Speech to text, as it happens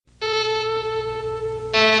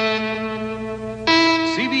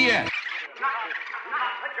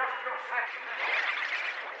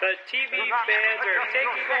The TV fans are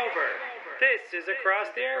taking over. This is Across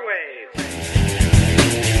the Airwaves.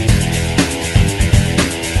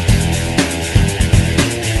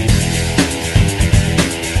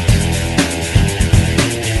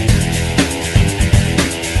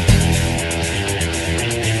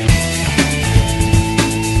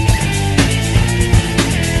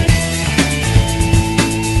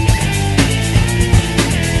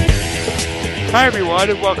 Hi everyone,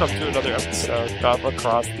 and welcome to another episode of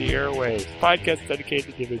Across the Airwaves, a podcast dedicated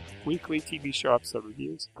to giving weekly TV show episode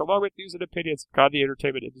reviews, along with news and opinions on the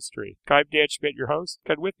entertainment industry. I'm Dan Schmidt, your host,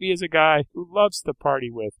 and with me is a guy who loves to party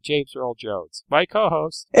with James Earl Jones, my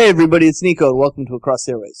co-host. Hey everybody, it's Nico, and welcome to Across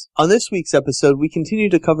the Airwaves. On this week's episode, we continue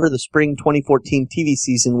to cover the spring 2014 TV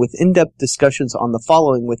season with in-depth discussions on the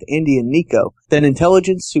following with Andy and Nico, then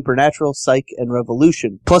Intelligence, Supernatural, Psych, and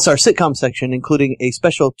Revolution, plus our sitcom section, including a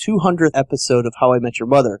special 200th episode of How I Met Your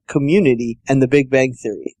Mother, Community, and The Big Bang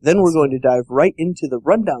Theory. Then we're going to dive right into the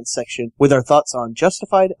rundown section with our thoughts on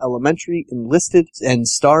Justified, Elementary, Enlisted, and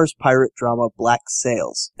Starz pirate drama Black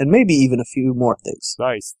Sails, and maybe even a few more things.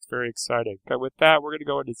 Nice. It's very exciting. And with that, we're going to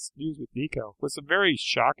go into news with Nico, with some very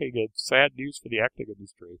shocking and sad news for the acting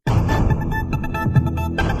industry.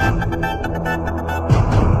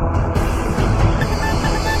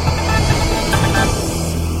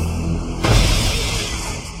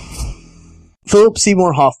 Philip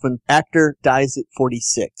Seymour Hoffman, actor, dies at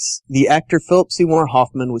 46. The actor Philip Seymour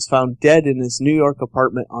Hoffman was found dead in his New York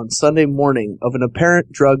apartment on Sunday morning of an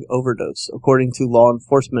apparent drug overdose, according to law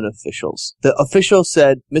enforcement officials. The official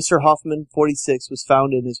said Mr. Hoffman, 46, was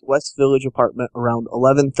found in his West Village apartment around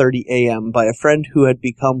 11:30 a.m. by a friend who had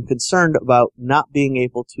become concerned about not being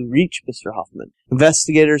able to reach Mr. Hoffman.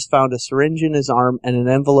 Investigators found a syringe in his arm and an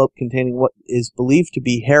envelope containing what is believed to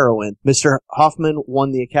be heroin. Mr. Hoffman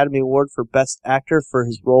won the Academy Award for Best Actor for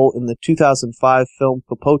his role in the 2005 film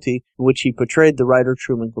Capote, in which he portrayed the writer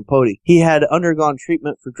Truman Capote. He had undergone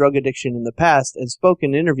treatment for drug addiction in the past and spoke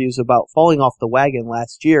in interviews about falling off the wagon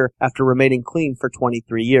last year after remaining clean for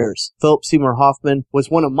 23 years. Philip Seymour Hoffman was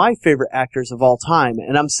one of my favorite actors of all time,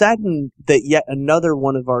 and I'm saddened that yet another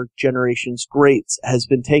one of our generation's greats has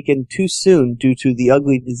been taken too soon due to the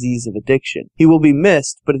ugly disease of addiction. He will be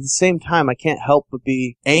missed, but at the same time I can't help but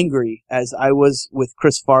be angry, as I was with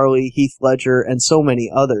Chris Farley, Heath Ledger, and so many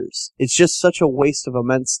others. It's just such a waste of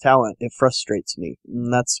immense talent. It frustrates me.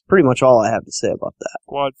 And that's pretty much all I have to say about that.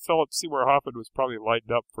 Well, Philip Seymour Hoffman was probably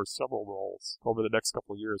lined up for several roles over the next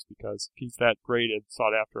couple of years because he's that great and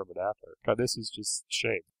sought after of an actor. God, this is just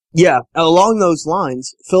shame. Yeah, along those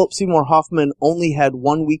lines, Philip Seymour Hoffman only had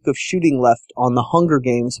 1 week of shooting left on The Hunger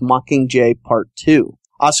Games Mockingjay Part 2.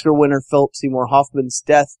 Oscar winner Philip Seymour Hoffman's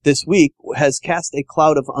death this week has cast a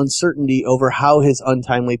cloud of uncertainty over how his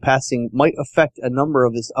untimely passing might affect a number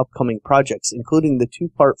of his upcoming projects, including the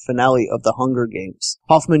two-part finale of The Hunger Games.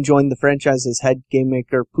 Hoffman joined the franchise's head game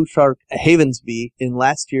maker Plutarch Havensby in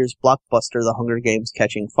last year's blockbuster The Hunger Games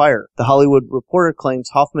Catching Fire. The Hollywood Reporter claims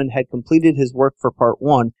Hoffman had completed his work for Part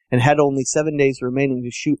 1 and had only 7 days remaining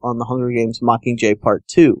to shoot on The Hunger Games Mockingjay Part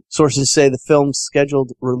 2. Sources say the film's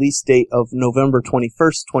scheduled release date of November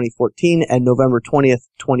 21st, 2014 and November 20th,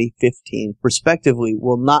 2015, respectively,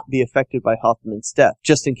 will not be affected by Hoffman's death,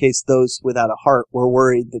 just in case those without a heart were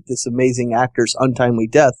worried that this amazing actor's untimely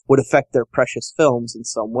death would affect their precious films in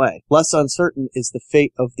some way. Less uncertain is the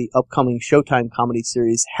fate of the upcoming Showtime comedy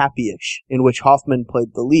series Happy-ish, in which Hoffman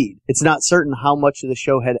played the lead. It's not certain how much of the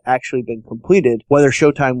show had actually been completed, whether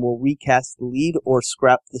Showtime will recast the lead or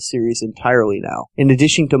scrap the series entirely now. In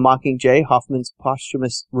addition to Mockingjay, Hoffman's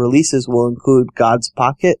posthumous releases will include God's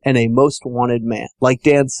Pocket and A Most Wanted Man. Like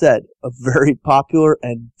Dan said, a very popular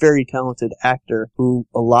and very talented actor who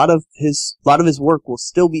a lot of his work will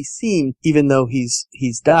still be seen even though he's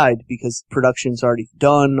died because production's already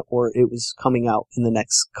done or it was coming out in the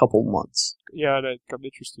next couple months. Yeah, and I'm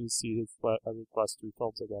interested to see his last three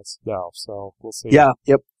films, I guess, now, so we'll see. Yeah,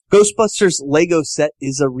 yep. Ghostbusters Lego set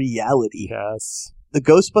is a reality. Yes. The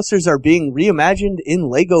Ghostbusters are being reimagined in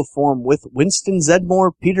Lego form with Winston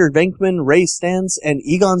Zeddemore, Peter Venkman, Ray Stantz, and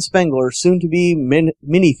Egon Spengler soon to be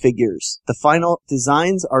minifigures. The final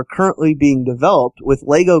designs are currently being developed, with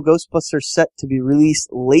Lego Ghostbusters set to be released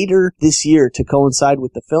later this year to coincide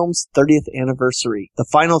with the film's 30th anniversary. The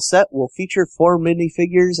final set will feature 4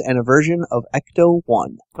 minifigures and a version of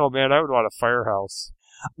Ecto-1. Oh man, I would want a firehouse.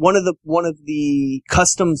 One of the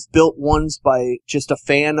customs built ones by just a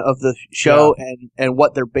fan of the show and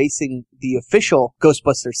what they're basing the official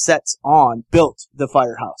Ghostbusters sets on built the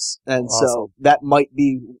firehouse. And awesome. So that might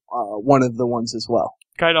be one of the ones as well.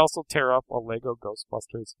 I'd also tear up a Lego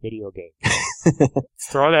Ghostbusters video game. Let's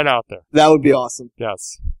throw that out there. That would be awesome.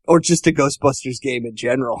 Yes. Or just a Ghostbusters game in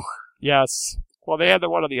general. Yes. Well, they had the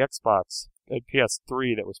one on the Xbox and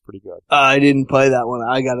PS3 that was pretty good. I didn't play that one.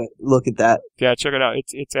 I gotta look at that. Yeah, check it out.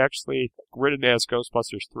 It's actually written as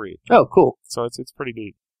Ghostbusters 3. Oh, cool. So it's pretty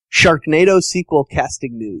neat. Sharknado sequel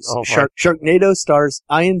casting news. Oh, Sharknado stars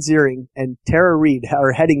Ian Ziering and Tara Reid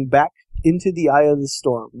are heading back into the eye of the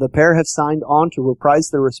storm. The pair have signed on to reprise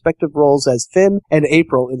their respective roles as Finn and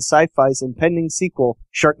April in Sci-Fi's impending sequel,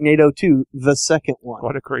 Sharknado 2, the second one.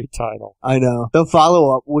 What a great title. I know. The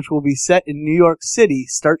follow-up, which will be set in New York City,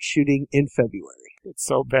 starts shooting in February. It's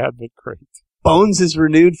so bad but great. Bones is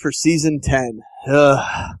renewed for season 10.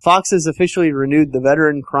 Fox has officially renewed the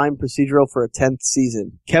veteran crime procedural for a 10th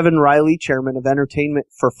season. Kevin Riley, chairman of entertainment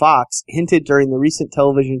for Fox, hinted during the recent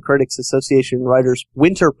Television Critics Association writers'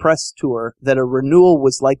 winter press tour that a renewal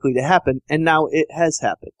was likely to happen, and now it has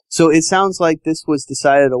happened. So it sounds like this was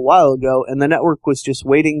decided a while ago, and the network was just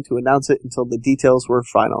waiting to announce it until the details were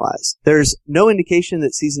finalized. There's no indication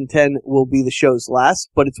that season 10 will be the show's last,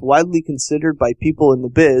 but it's widely considered by people in the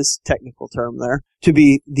biz, technical term there, to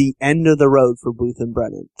be the end of the road for Booth and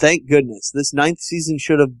Brennan. Thank goodness. This 9th season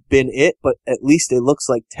should have been it, but at least it looks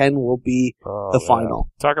like 10 will be the final.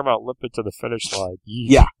 Talk about limping to the finish line.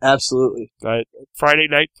 Yeah, absolutely. Friday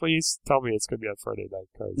night, please? Tell me it's going to be on Friday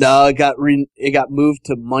night. No, it got moved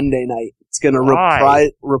to Monday night. It's going to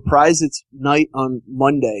reprise its night on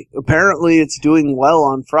Monday. Apparently, it's doing well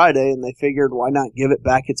on Friday, and they figured, why not give it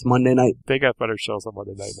back its Monday night? They got better shows on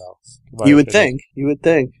Monday night now. You would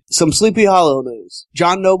think. Some Sleepy Hollow news.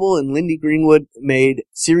 John Noble and Lindy Greenwood made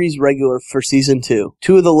series regular for season 2.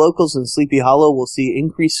 Two of the locals in Sleepy Hollow will see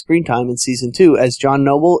increased screen time in season 2, as John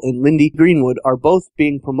Noble and Lindy Greenwood are both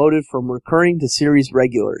being promoted from recurring to series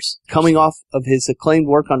regulars. Coming off of his acclaimed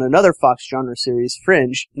work on another Fox genre series,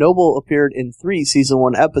 Fringe, Noble appeared in 3 season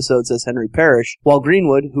 1 episodes as Henry Parrish, while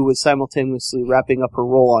Greenwood, who was simultaneously wrapping up her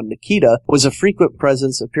role on Nikita, was a frequent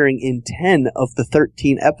presence, appearing in 10 of the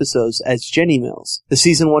 13 episodes as Jenny Mills. The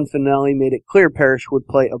season 1 finale made it clear Parrish would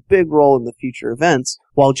play a big role in the future events,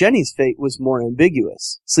 while Jenny's fate was more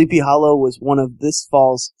ambiguous. Sleepy Hollow was one of this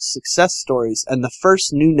fall's success stories and the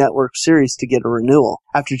first new network series to get a renewal,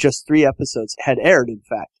 after just 3 episodes had aired, in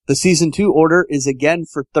fact. The season 2 order is again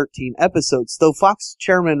for 13 episodes, though Fox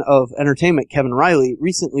chairman of entertainment Kevin Riley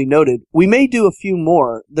recently noted, "We may do a few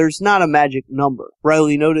more, there's not a magic number."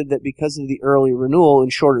 Riley noted that because of the early renewal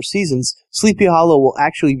and shorter seasons, Sleepy Hollow will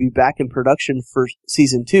actually be back in production for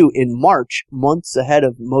season 2 in March, months ahead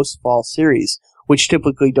of most fall series, which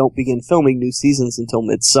typically don't begin filming new seasons until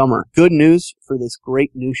midsummer. Good news for this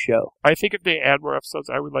great new show. I think if they add more episodes,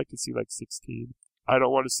 I would like to see like 16. I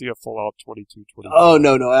don't want to see a full-out 22, 23. Oh,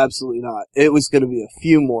 no, absolutely not. It was going to be a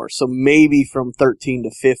few more, so maybe from 13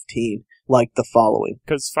 to 15. Like the following.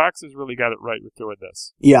 Because Fox has really got it right with doing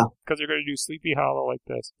this. Yeah. Because they're going to do Sleepy Hollow like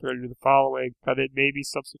this. They're going to do the following, and then maybe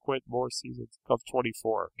subsequent more seasons of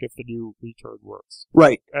 24 if the new return works.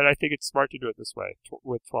 Right. And I think it's smart to do it this way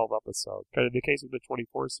with 12 episodes. And in the case of the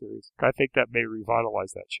 24 series, I think that may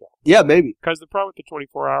revitalize that show. Yeah, maybe. Because the problem with the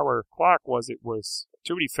 24-hour clock was it was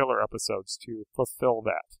too many filler episodes to fulfill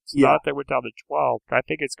that. So now that they went down to 12, I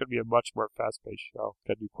think it's going to be a much more fast-paced show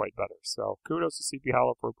that do quite better. So kudos to Sleepy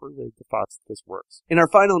Hollow for proving the Fox that this works. In our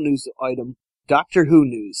final news item, Doctor Who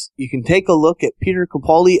news. You can take a look at Peter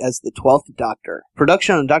Capaldi as the 12th Doctor.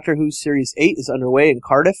 Production on Doctor Who Series 8 is underway in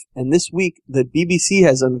Cardiff, and this week the BBC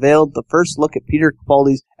has unveiled the first look at Peter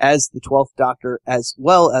Capaldi as the 12th Doctor, as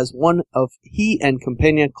well as one of he and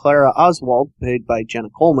companion Clara Oswald, played by Jenna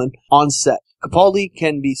Coleman, on set. Capaldi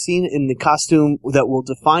can be seen in the costume that will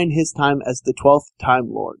define his time as the 12th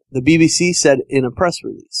Time Lord, the BBC said in a press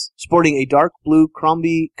release. Sporting a dark blue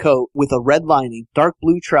Crombie coat with a red lining, dark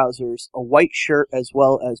blue trousers, a white shirt, as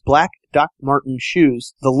well as black Doc Marten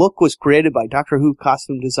shoes, the look was created by Doctor Who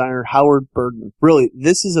costume designer Howard Burden. Really,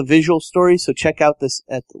 this is a visual story, so check out this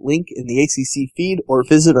at the link in the ACC feed or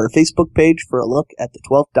visit our Facebook page for a look at the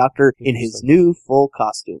 12th Doctor in his new full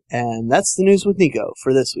costume. And that's the news with Nico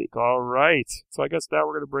for this week. All right. So I guess now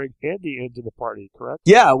we're going to bring Andy into the party, correct?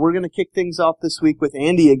 Yeah, we're going to kick things off this week with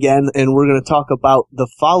Andy again, and we're going to talk about the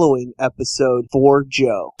following episode for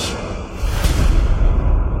Joe.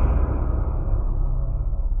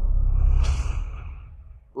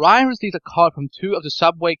 Ryan receives a call from 2 of the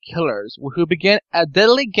subway killers who begin a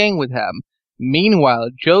deadly game with him. Meanwhile,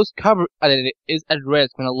 Joe's cover identity is at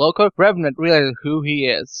risk when a local revenant realizes who he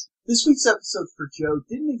is. This week's episode for Joe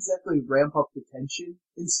didn't exactly ramp up the tension.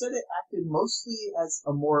 Instead, it acted mostly as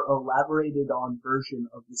a more elaborated on version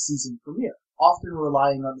of the season premiere. often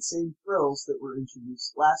relying on the same thrills that were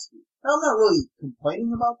introduced last week. Now, I'm not really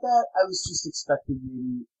complaining about that. I was just expecting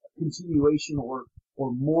maybe a continuation or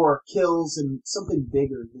more kills and something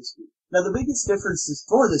bigger this week. Now, the biggest difference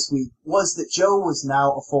for this week was that Joe was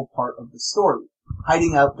now a full part of the story,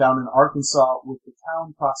 hiding out down in Arkansas with the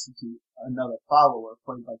town prostitute, another follower,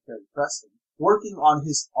 played by Carrie Preston, working on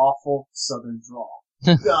his awful southern drawl.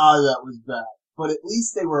 God, that was bad. But at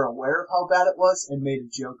least they were aware of how bad it was and made a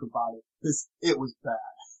joke about it, because it was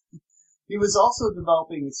bad. He was also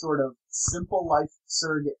developing a sort of simple life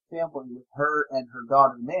surrogate family with her and her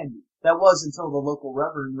daughter Mandy. That was until the local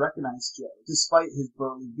reverend recognized Joe, despite his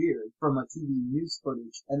burly beard, from a TV news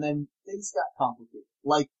footage, and then things got complicated.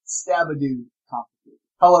 Like Stabadoo complicated.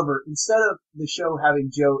 However, instead of the show having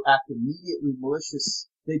Joe act immediately malicious,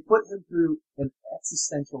 they put him through an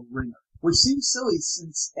existential ringer. Which seems silly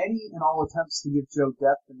since any and all attempts to give Joe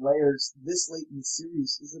depth and layers this late in the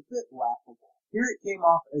series is a bit laughable. Here it came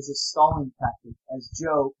off as a stalling tactic, as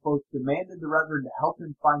Joe both demanded the Reverend to help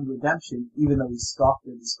him find redemption, even though he scoffed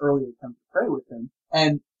at his earlier attempt to pray with him,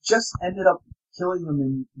 and just ended up killing him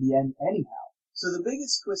in the end anyhow. So the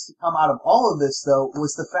biggest twist to come out of all of this, though,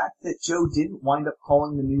 was the fact that Joe didn't wind up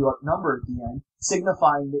calling the New York number at the end,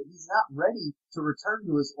 signifying that he's not ready to return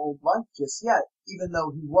to his old life just yet, even though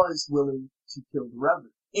he was willing to kill the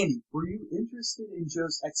Reverend. Andy, were you interested in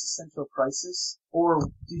Joe's existential crisis, or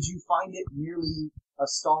did you find it merely a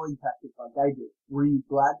stalling tactic like I did? Were you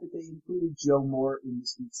glad that they included Joe more in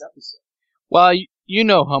this week's episode? Well, you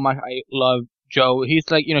know how much I love Joe. He's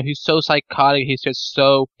like, he's so psychotic. He's just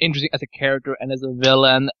so interesting as a character and as a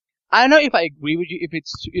villain. I don't know if I agree with you if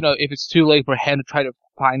it's too late for him to try to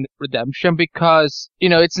find redemption, because,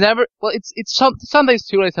 it's never, well, it's sometimes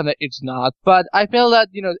too late, sometimes it's not. But I feel that,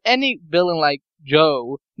 any villain like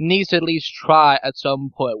Joe needs to at least try at some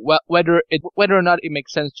point. Whether or not it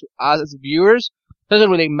makes sense to us as viewers doesn't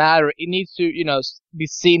really matter. It needs to, be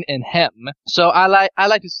seen in him. So I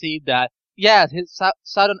like to see that. Yes, his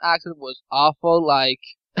southern accent was awful. Like,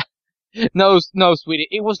 no, sweetie,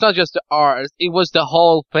 it was not just the R's. It was the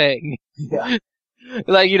whole thing. Yeah.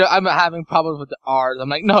 Like, I'm having problems with the R's. I'm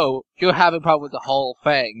like, no, you're having problems with the whole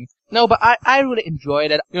thing. No, but I really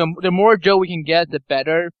enjoyed it. The more Joe we can get, the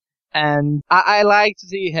better. And I like to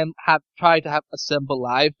see him try to have a simple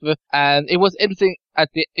life. And it was interesting at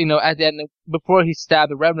the end, before he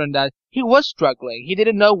stabbed the Reverend, that he was struggling. He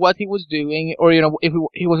didn't know what he was doing, or, if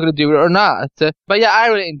he was going to do it or not. But yeah, I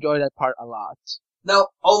really enjoyed that part a lot. Now,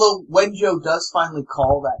 although when Joe does finally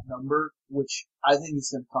call that number, which I think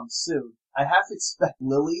is going to come soon, I have to expect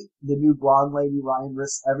Lily, the new blonde lady Ryan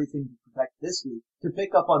risks everything to protect this week, to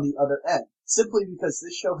pick up on the other end, simply because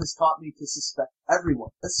this show has taught me to suspect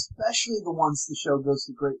everyone, especially the ones the show goes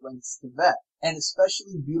to great lengths to vet, and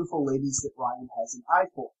especially beautiful ladies that Ryan has an eye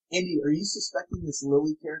for. Andy, are you suspecting this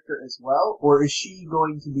Lily character as well, or is she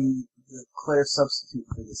going to be the Claire substitute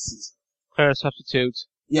for this season? Claire substitute.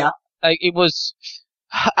 Yeah. Like,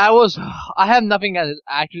 I have nothing as an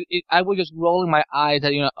actress. I was just rolling my eyes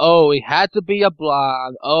at, it had to be a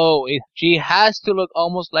blonde. She has to look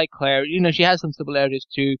almost like Claire. She has some similarities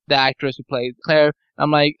to the actress who played Claire. I'm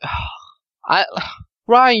like,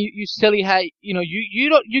 Ryan, you silly head,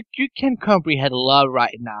 you can't comprehend love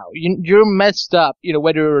right now. You're messed up,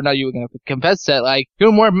 whether or not you're gonna confess that, like,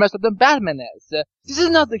 you're more messed up than Batman is. This is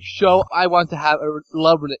not the show I want to have a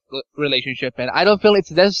love relationship in. I don't feel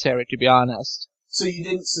it's necessary, to be honest. So you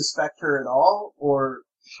didn't suspect her at all, or?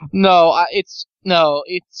 No, it's.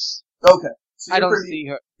 Okay. So I don't see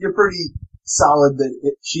her. You're pretty solid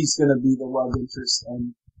that she's gonna be the love interest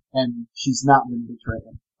and she's not gonna betray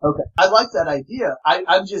him. Okay. I like that idea.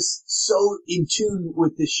 I'm just so in tune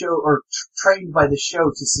with the show, or trained by the show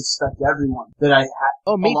to suspect everyone, that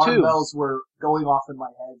me alarm too. bells were going off in my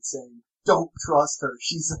head saying, don't trust her.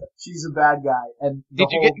 She's a bad guy. And did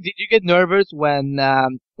you get nervous when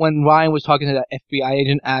Ryan was talking to the FBI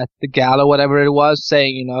agent at the gala, whatever it was,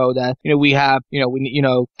 saying, that, we have,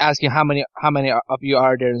 asking how many of you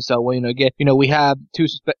are there, and so on, we have two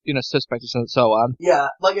suspects and so on. Yeah,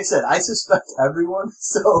 like I said, I suspect everyone,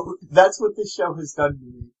 so that's what this show has done to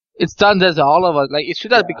me. It's done that to all of us. Like, it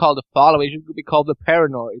should not be called the following, it should be called the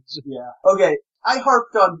paranoids. Yeah. Okay. I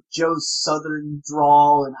harped on Joe's southern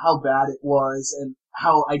drawl and how bad it was, and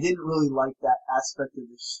how I didn't really like that aspect of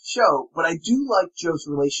the show, but I do like Joe's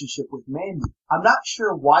relationship with Mandy. I'm not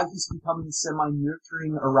sure why he's becoming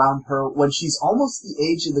semi-nurturing around her when she's almost the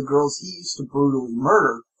age of the girls he used to brutally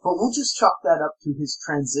murder, But we'll just chalk that up to his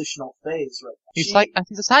transitional phase right now.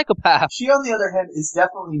 He's a psychopath. She, on the other hand, is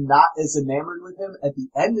definitely not as enamored with him at the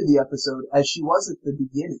end of the episode as she was at the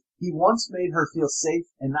beginning. He once made her feel safe,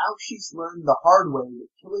 and now she's learned the hard way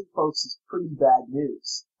that killing folks is pretty bad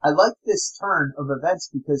news. I like this turn of events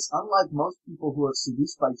because unlike most people who are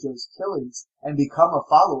seduced by Joe's killings and become a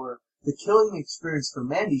follower, the killing experience for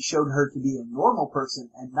Mandy showed her to be a normal person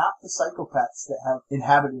and not the psychopaths that have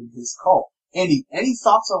inhabited his cult. Andy, any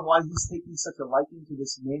thoughts on why he's taking such a liking to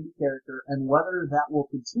this Mandy character and whether that will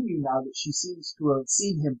continue now that she seems to have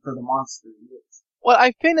seen him for the monster he is? Well,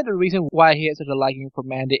 I think that the reason why he has such a liking for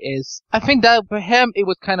Mandy is, I think that for him, it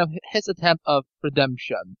was kind of his attempt of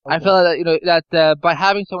redemption. Okay. I feel that, by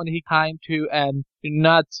having someone he kind to and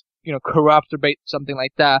not, corrupt or something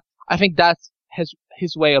like that, I think that's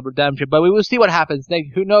his way of redemption. But we will see what happens next.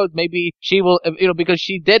 Who knows, maybe she will, because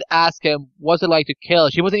she did ask him, what's it like to kill?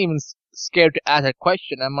 She wasn't even scared to ask that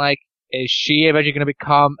question. I'm like, is she eventually going to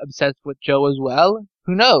become obsessed with Joe as well?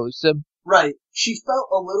 Who knows? Right. She felt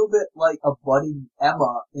a little bit like a budding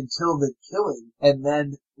Emma until the killing, and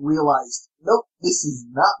then realized, nope, this is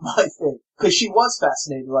not my thing. Because she was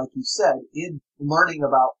fascinated, like you said, in learning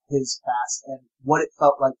about his past and what it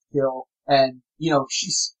felt like to kill. And,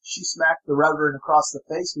 she smacked the Reverend across the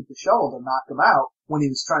face with the shovel to knock him out when he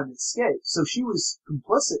was trying to escape. So she was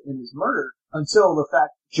complicit in his murder until the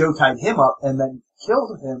fact Joe tied him up and then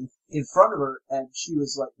killed him in front of her, and she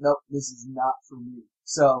was like, nope, this is not for me.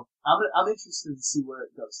 So I'm interested to see where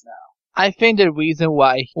it goes now. I think the reason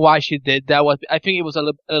why she did that was, I think it was a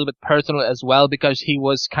little bit personal as well, because he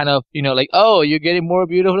was kind of, like, oh, you're getting more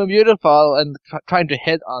beautiful and beautiful, and trying to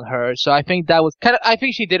hit on her. So I think that was I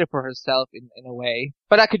think she did it for herself in a way.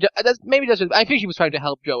 But I think she was trying to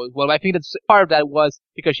help Joe as well. I think that's part of that was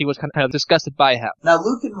because she was kind of disgusted by him. Now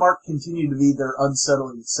Luke and Mark continue to be their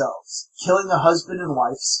unsettling selves, killing a husband and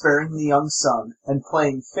wife, sparing the young son, and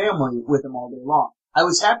playing family with him all day long. I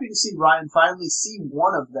was happy to see Ryan finally see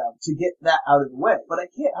one of them to get that out of the way, but I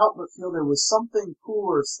can't help but feel there was something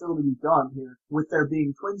cooler still to be done here with their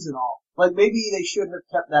being twins and all. Like maybe they should have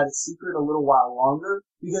kept that a secret a little while longer,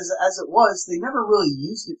 because as it was, they never really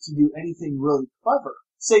used it to do anything really clever,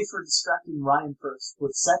 save for distracting Ryan for a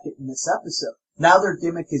split second in this episode. Now their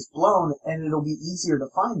gimmick is blown, and it'll be easier to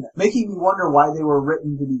find them, making me wonder why they were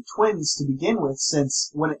written to be twins to begin with, since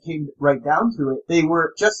when it came right down to it, they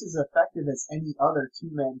were just as effective as any other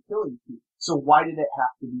two-man killing team. So why did it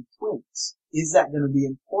have to be twins? Is that going to be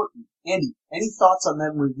important? Andy, any thoughts on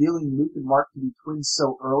them revealing Luke and Mark to be twins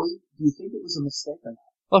so early? Do you think it was a mistake or not?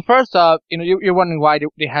 Well, first off, you're wondering why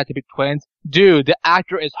they had to be twins. Dude, the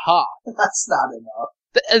actor is hot. That's not enough.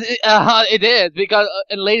 It is, because,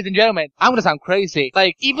 and ladies and gentlemen, I'm gonna sound crazy.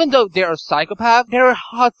 Like, even though they're a psychopath, they're a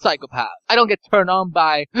hot psychopath. I don't get turned on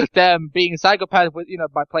by them being psychopaths with,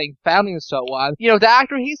 by playing family and so on. The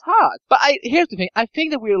actor, he's hot. But here's the thing, I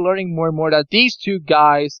think that we're learning more and more that these two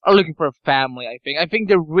guys are looking for a family, I think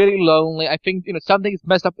they're really lonely. I think, something is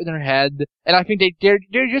messed up in their head, and I think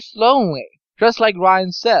they're just lonely. Just like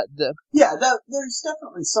Ryan said. Yeah, there's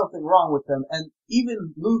definitely something wrong with them. And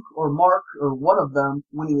even Luke or Mark or one of them,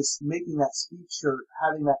 when he was making that speech or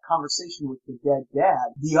having that conversation with the dead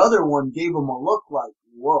dad, the other one gave him a look like,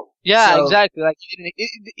 whoa. Yeah, so, exactly. Like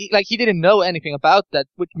he didn't know anything about that,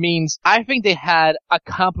 which means I think they had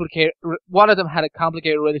one of them had a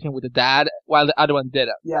complicated relation with the dad, while the other one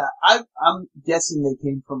didn't. Yeah, I'm guessing they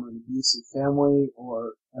came from an abusive family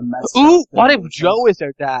or a messed up family. What if Joe is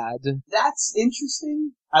their dad? That's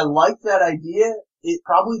interesting. I like that idea. It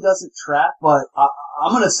probably doesn't track, but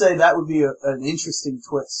I'm gonna say that would be an interesting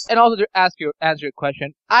twist. And also to answer your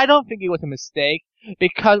question, I don't think it was a mistake.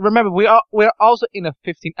 Because remember, we're also in a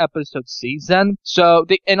 15 episode season, so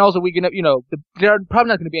there are probably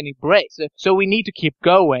not gonna be any breaks, so we need to keep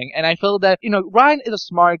going. And I feel that Ryan is a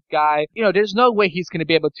smart guy. There's no way he's gonna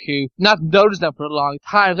be able to not notice them for a long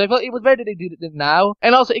time. So I felt it was better that they did it now,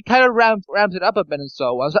 and also it kind of ramps it up a bit and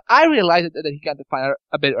so on. So I realized that he got to find out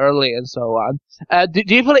a bit early and so on. Do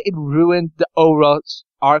you feel like it ruined the overall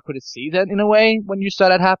arc for the season in a way when you saw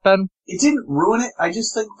that happen? It didn't ruin it. I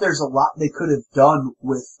just think there's a lot they could have done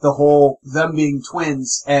with the whole them being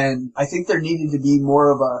twins, and I think there needed to be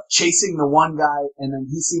more of a chasing the one guy and then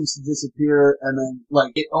he seems to disappear, and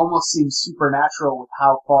then it almost seems supernatural with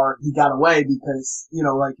how far he got away, because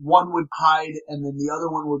one would hide and then the other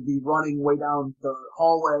one would be running way down the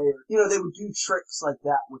hallway, or they would do tricks like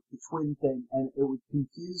that with the twin thing, and it would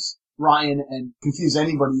confuse Ryan and confuse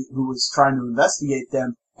anybody who was trying to investigate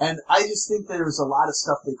them. And I just think there was a lot of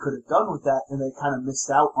stuff they could have done with that, and they kind of missed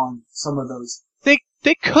out on some of those.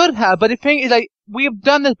 They could have, but the thing is, like, we've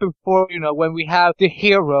done this before, when we have the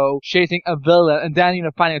hero chasing a villain, and then,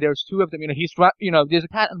 finding out there's two of them, there's a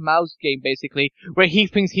cat and mouse game, basically, where he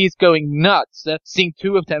thinks he's going nuts, seeing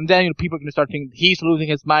two of them, then, people are gonna start thinking he's losing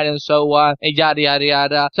his mind and so on, and yada, yada,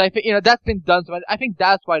 yada. So I think, that's been done, so I think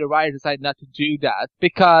that's why the writers decided not to do that,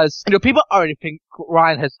 because, people already think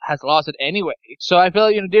Ryan has lost it anyway. So I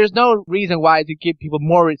feel, there's no reason why to give people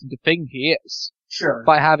more reason to think he is. Sure.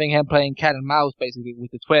 By having him playing cat and mouse, basically,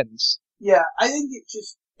 with the twins. Yeah, I think it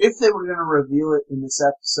just, if they were going to reveal it in this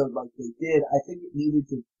episode like they did, I think it needed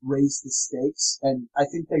to raise the stakes, and I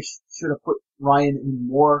think they should have put Ryan in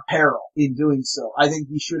more peril in doing so. I think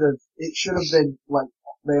it should have been like,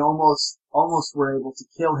 they almost were able to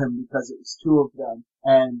kill him because it was two of them,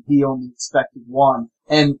 and he only expected one.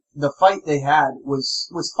 And the fight they had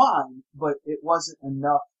was fine, but it wasn't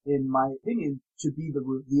enough, in my opinion, to be the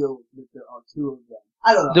reveal that there are two of them.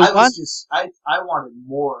 I don't know. I wanted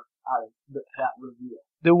more out of that reveal.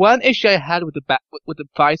 The one issue I had with the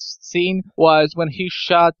fight scene was when he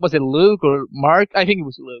shot, was it Luke or Mark? I think it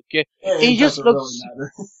was Luke. It just looked,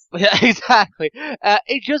 really yeah, exactly.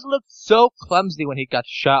 It just looked so clumsy when he got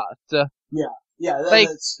shot. Yeah,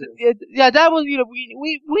 that's true. That was,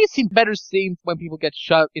 we've seen better scenes when people get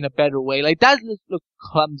shot in a better way. Like, that just looked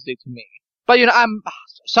clumsy to me. But, I'm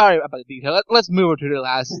sorry about the detail. Let's move on to the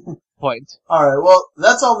last point. Alright, well,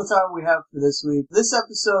 that's all the time we have for this week. This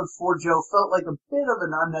episode for Joe felt like a bit of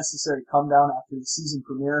an unnecessary come down after the season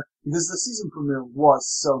premiere, because the season premiere was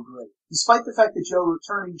so great. Despite the fact that Joe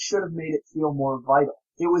returning should have made it feel more vital.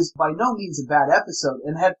 It was by no means a bad episode,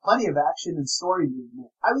 and had plenty of action and story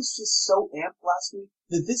movement. I was just so amped last week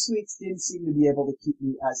that this week's didn't seem to be able to keep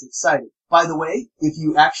me as excited. By the way, if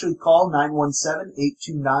you actually call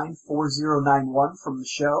 917-829-4091 from the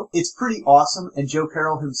show, it's pretty awesome, and Joe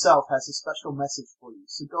Carroll himself has a special message for you,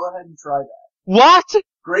 so go ahead and try that. What?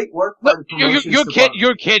 Great work by the promotions department.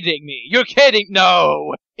 You're kidding me. You're kidding.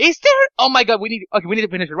 No. Is there? Oh my god, we need to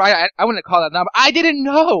finish it right. I want to call that number. I didn't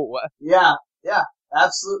know. Yeah.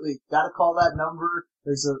 Absolutely. Gotta call that number.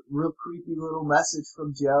 There's a real creepy little message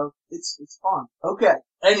from Joe. It's fun. Okay.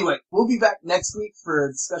 Anyway, we'll be back next week for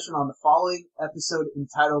a discussion on the following episode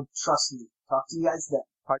entitled Trust Me. Talk to you guys then.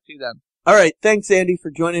 Part 2 then. Alright, thanks Andy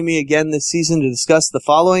for joining me again this season to discuss the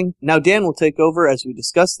following. Now Dan will take over as we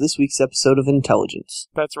discuss this week's episode of Intelligence.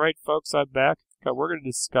 That's right, folks, I'm back. We're going to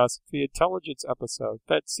discuss the intelligence episode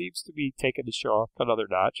that seems to be taking the show another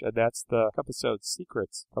notch, and that's the episode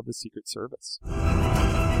Secrets of the Secret Service.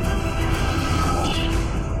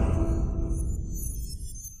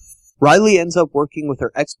 Riley ends up working with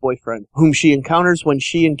her ex-boyfriend, whom she encounters when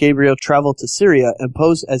she and Gabriel travel to Syria and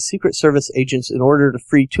pose as Secret Service agents in order to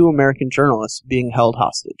free 2 American journalists being held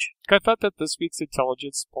hostage. I thought that this week's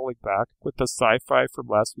intelligence, pulling back with the sci-fi from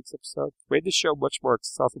last week's episode, made the show much more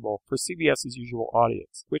accessible for CBS's usual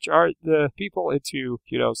audience, which are the people into,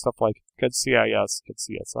 stuff like NCIS and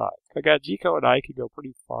CSI. Again, Nico and I can go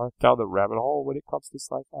pretty far down the rabbit hole when it comes to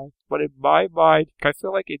sci-fi, but in my mind, I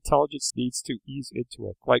feel like intelligence needs to ease into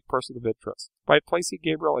it, like Person of Interest, by placing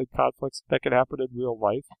Gabriel in conflicts that can happen in real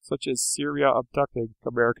life, such as Syria abducting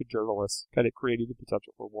American journalists, kind of creating the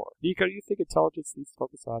potential for war. Nico, do you think intelligence needs to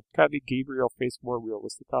focus on having Gabriel face more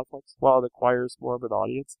realistic conflicts, while it acquires more of an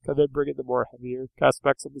audience, and then bring in the more heavier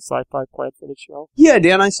aspects of the sci-fi plan for the show? Yeah,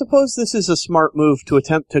 Dan, I suppose this is a smart move to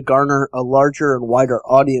attempt to garner a larger and wider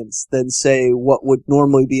audience than, say, what would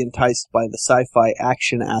normally be enticed by the sci-fi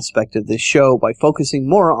action aspect of this show by focusing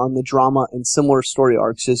more on the drama and similar story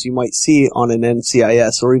arcs as you might see on an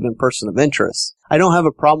NCIS or even Person of Interest. I don't have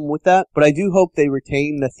a problem with that, but I do hope they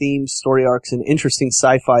retain the themes, story arcs, and interesting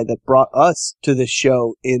sci-fi that brought us to this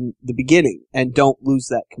show in the beginning, and don't lose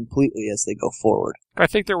that completely as they go forward. I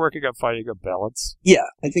think they're working on finding a balance. Yeah,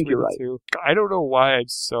 I think you're right. I don't know why I'm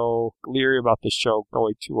so leery about the show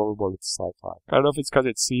going too overboard with sci-fi. I don't know if it's because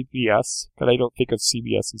it's CBS, but I don't think of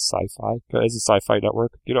CBS as sci-fi, as a sci-fi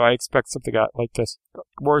network. I expect something like this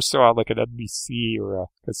more so on like an NBC or a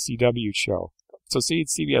CW show. So seeing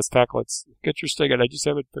CBS tackle it's interesting, and I just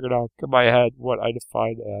haven't figured out in my head what I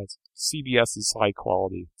define as CBS's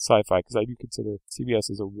high-quality sci-fi, because I do consider CBS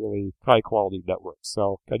as a really high-quality network.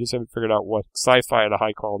 So I just haven't figured out what sci-fi and a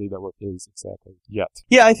high-quality network is exactly yet.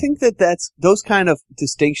 Yeah, I think those kind of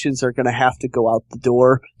distinctions are going to have to go out the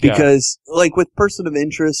door, because like with Person of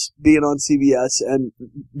Interest being on CBS and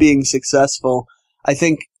being successful, I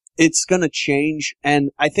think it's going to change,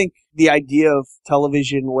 and I think the idea of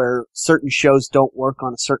television where certain shows don't work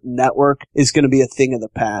on a certain network is going to be a thing of the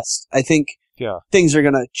past. I think things are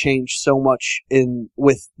going to change so much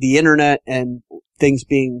with the internet and things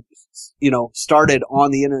being started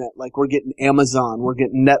on the internet. Like, we're getting Amazon, we're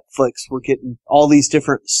getting Netflix, we're getting all these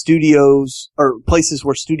different studios or places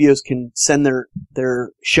where studios can send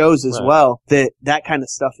their shows as well. That kind of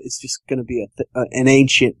stuff is just going to be an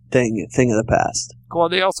ancient thing of the past. Well,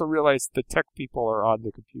 they also realize the tech people are on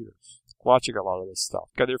the computers watching a lot of this stuff.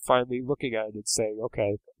 Because they're finally looking at it and saying,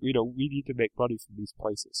 okay, we need to make money from these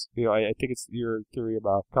places. I think it's your theory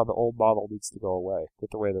about how the old model needs to go away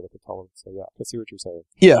with the way they look at television. So yeah, I see what you're saying.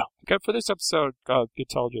 Yeah. Okay, for this episode of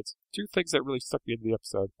Intelligence, two things that really stuck me in the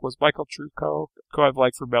episode was Michael Trucco, who I've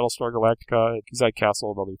liked from Battlestar Galactica and Design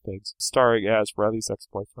Castle and other things, starring as Riley's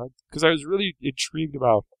ex-boyfriend. Because I was really intrigued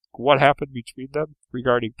about what happened between them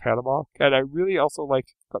regarding Panama. And I really also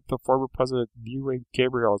liked the former president viewing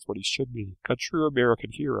Gabriel as what he should be, a true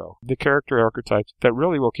American hero. The character archetype that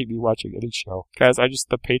really will keep me watching any show. Guys,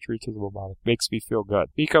 the patriotism about it makes me feel good.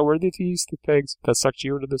 Miko, were these the things that sucked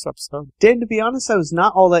you into this episode? Dan, to be honest, I was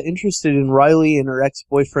not all that interested in Riley and her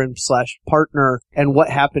ex-boyfriend / partner and what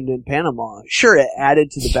happened in Panama. Sure, it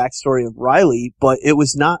added to the backstory of Riley, but it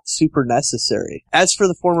was not super necessary. As for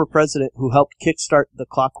the former president who helped kickstart the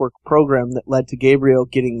Clockwork program that led to Gabriel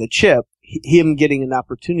getting the chip, him getting an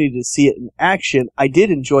opportunity to see it in action, I did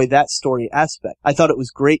enjoy that story aspect. I thought it was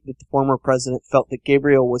great that the former president felt that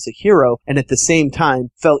Gabriel was a hero and at the same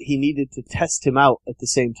time felt he needed to test him out at the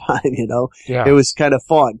same time, Yeah. It was kind of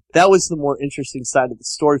fun. That was the more interesting side of the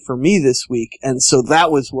story for me this week, and so that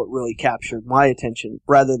was what really captured my attention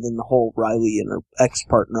rather than the whole Riley and her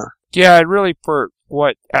ex-partner. Yeah, and really for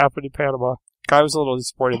what happened in Panama, I was a little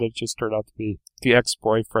disappointed that it just turned out to be the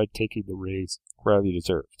ex-boyfriend taking the raise Riley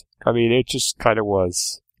deserved. I mean, it just kind of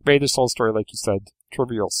was. Made this whole story, like you said,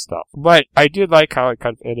 trivial stuff. But I did like how it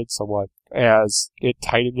kind of ended somewhat as it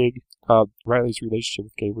tightening Riley's relationship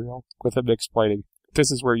with Gabriel, with him explaining,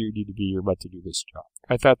 this is where you need to be, you're meant to do this job.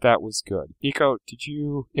 I thought that was good. Nico, did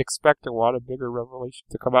you expect a lot of bigger revelation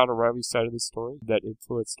to come out of Riley's side of the story that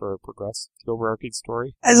influenced or progressed the overarching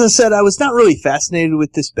story? As I said, I was not really fascinated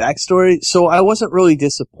with this backstory, so I wasn't really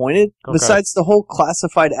disappointed. Okay. Besides, the whole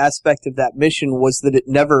classified aspect of that mission was that it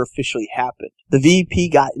never officially happened. The VP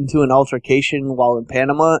got into an altercation while in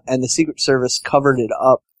Panama, and the Secret Service covered it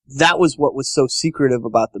up. That was what was so secretive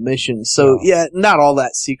about the mission. So, yeah, not all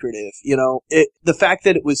that secretive, the fact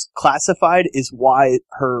that it was classified is why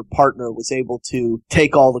her partner was able to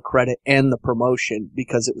take all the credit and the promotion,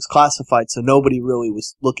 because it was classified, so nobody really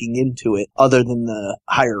was looking into it other than the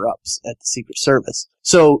higher-ups at the Secret Service.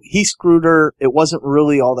 So he screwed her. It wasn't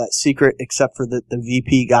really all that secret, except for that the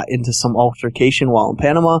VP got into some altercation while in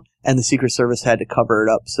Panama, and the Secret Service had to cover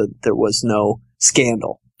it up so that there was no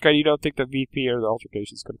scandal. Okay, you don't think the VP or the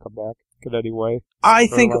altercation is going to come back in any way? I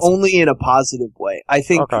think only in a positive way. I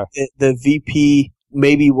think the VP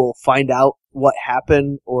maybe will find out what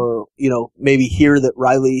happened, or, maybe hear that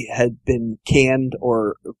Riley had been canned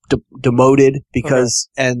or demoted because,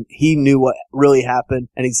 and he knew what really happened,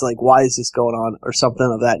 and he's like, why is this going on, or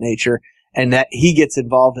something of that nature. And that he gets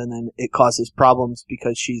involved, and then it causes problems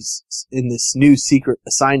because she's in this new secret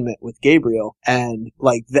assignment with Gabriel, and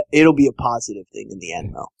it'll be a positive thing in the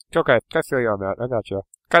end, though. Okay, I feel you on that. I gotcha.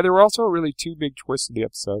 Okay, there were also really two big twists in the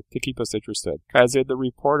episode to keep us interested. As in the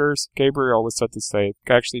reporters Gabriel was set to save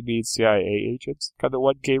actually means CIA agents. The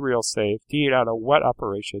one Gabriel saved being on a wet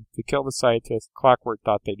operation to kill the scientists Clockwork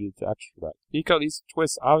thought they needed to extradite. Nico, these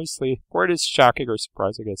twists obviously weren't as shocking or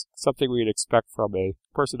surprising as something we'd expect from a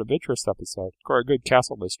person of interest episode, or a good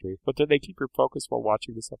castle mystery, but did they keep your focus while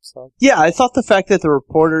watching this episode? Yeah, I thought the fact that the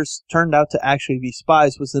reporters turned out to actually be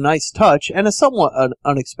spies was a nice touch, and a somewhat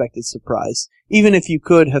unexpected surprise, even if you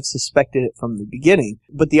could have suspected it from the beginning.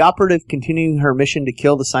 But the operative continuing her mission to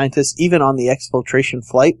kill the scientists, even on the exfiltration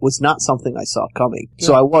flight, was not something I saw coming,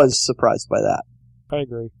 so I was surprised by that. I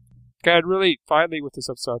agree. Okay, and really, finally with this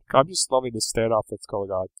episode, I'm just loving the standoff that's going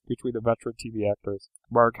on between the veteran TV actors,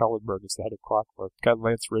 Mark Hellenberg as the head of Clockwork, and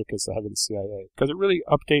Lance Rick as the head of the CIA. Because it really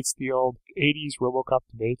updates the old 80s RoboCop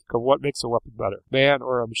debate of what makes a weapon better, man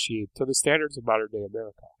or a machine, to the standards of modern-day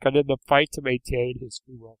America. And in the fight to maintain his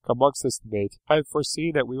free will amongst this debate, I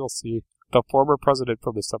foresee that we will see the former president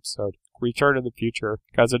from this episode return in the future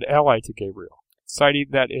as an ally to Gabriel, citing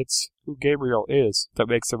that it's who Gabriel is that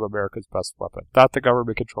makes him America's best weapon, not the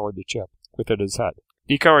government controlling the chip within his head.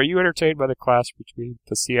 Nico, are you entertained by the clash between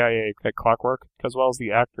the CIA and Clockwork? as well as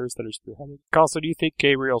the actors that are spearheading. Also, do you think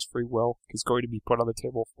Gabriel's free will is going to be put on the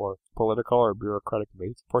table for political or bureaucratic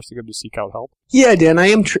debates, forcing him to seek out help? Yeah, Dan, I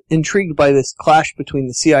am intrigued by this clash between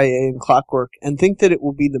the CIA and Clockwork, and think that it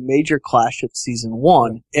will be the major clash of season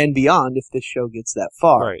 1 and beyond if this show gets that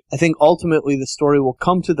far. Right. I think ultimately the story will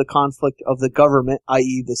come to the conflict of the government,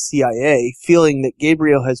 i.e. the CIA, feeling that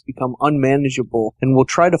Gabriel has become unmanageable and will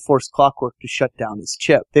try to force Clockwork to shut down his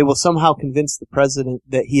chip. They will somehow convince the president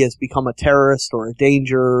that he has become a terrorist or a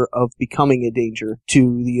danger of becoming a danger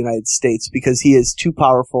to the United States because he is too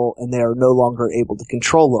powerful and they are no longer able to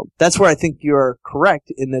control him. That's where I think you're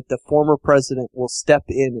correct in that the former president will step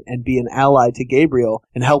in and be an ally to Gabriel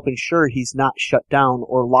and help ensure he's not shut down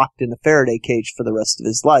or locked in a Faraday cage for the rest of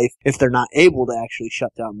his life if they're not able to actually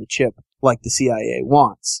shut down the chip like the CIA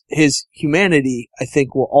wants. His humanity, I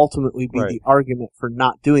think, will ultimately be the argument for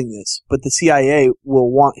not doing this, but the CIA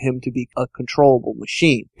will want him to be a controllable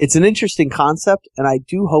machine. It's an interesting concept, and I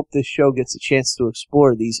do hope this show gets a chance to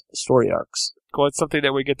explore these story arcs. Well, it's something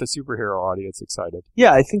that would get the superhero audience excited.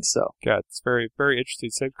 Yeah, I think so. Yeah, it's very, very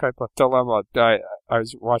interesting. Same type of dilemma. I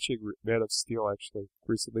was watching Man of Steel, actually,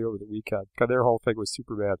 recently over the weekend. Their whole thing was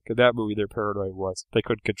Superman. That movie, their paranoia was they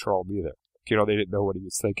couldn't control him either. They didn't know what he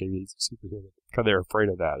was thinking. He's a superhuman. They're afraid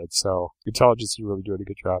of that. And so, intelligence is really doing a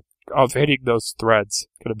good job of hitting those threads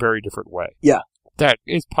in a very different way. Yeah. That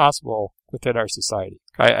is possible within our society.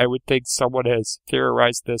 I would think someone has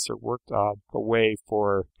theorized this or worked on a way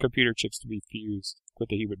for computer chips to be fused with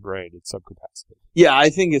the human brain in some capacity. Yeah, I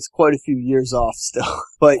think it's quite a few years off still.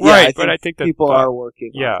 But yeah, right, I think that people are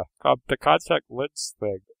working on it. The contact lens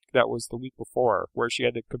thing that was the week before, where she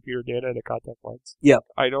had the computer data and a contact lens. Yep.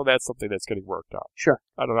 I know that's something that's getting worked on. Sure.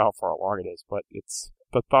 I don't know how far along it is, but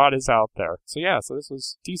the thought is out there. So this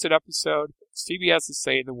was a decent episode. CBS is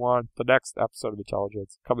saying the next episode of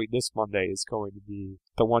Intelligence coming this Monday is going to be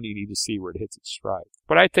the one you need to see where it hits its stride.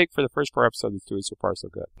 But I think for the first 4 episodes, it's doing so far so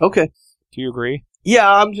good. Okay. Do you agree? Yeah,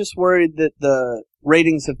 I'm just worried that the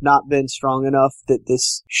ratings have not been strong enough that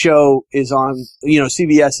this show is on,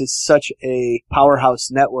 CBS is such a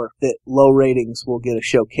powerhouse network that low ratings will get a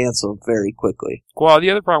show canceled very quickly. Well,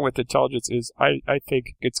 the other problem with Intelligence is I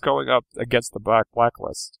think it's going up against the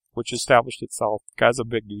Blacklist, which established itself as a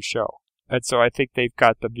big new show. And so I think they've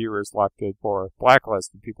got the viewers locked in for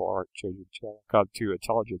Blacklist, and people aren't changing the channel to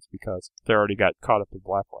Intelligence because they already got caught up in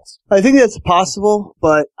Blacklist. I think that's possible,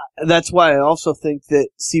 but that's why I also think that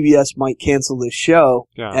CBS might cancel this show,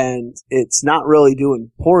 and it's not really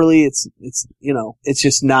doing poorly. It's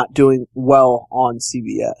just not doing well on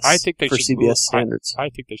CBS. I think they for should CBS standards. I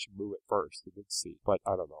think they should move it first and then see, but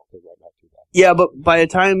I don't know. They might not do that. Yeah, but by the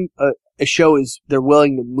time a show they're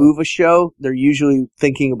willing to move a show, they're usually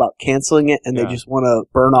thinking about canceling it, and they just want to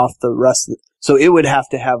burn off the rest of it. So it would have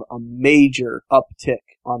to have a major uptick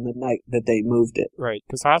on the night that they moved it. Right,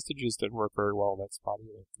 because Hostages didn't work very well in that spot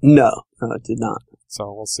either. No, it did not.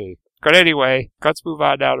 So we'll see. But anyway, let's move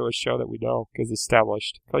on now to a show that we know is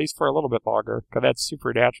established, at least for a little bit longer, because that's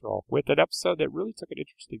Supernatural, with an episode that really took an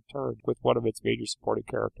interesting turn with one of its major supporting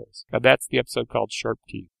characters. And that's the episode called Sharp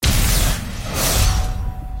Teeth.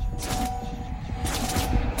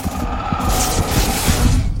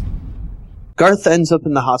 Garth ends up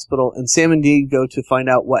in the hospital, and Sam and Dee go to find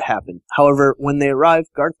out what happened. However, when they arrive,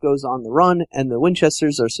 Garth goes on the run, and the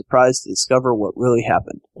Winchesters are surprised to discover what really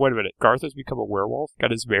happened. Wait a minute, Garth has become a werewolf?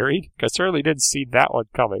 God is married? I certainly didn't see that one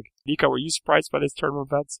coming. Nico, were you surprised by this turn of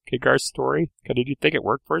events? Okay, Garth's story? Did you think it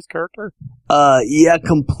worked for his character? Yeah,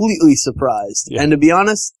 completely surprised. Yeah. And to be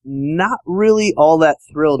honest, not really all that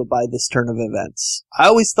thrilled by this turn of events. I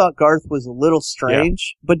always thought Garth was a little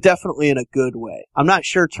strange, but definitely in a good way. I'm not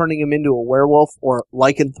sure turning him into a werewolf or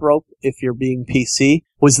lycanthrope, if you're being PC,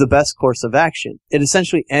 was the best course of action. It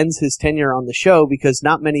essentially ends his tenure on the show because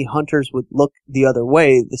not many hunters would look the other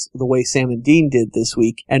way, the way Sam and Dean did this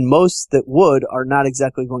week, and most that would are not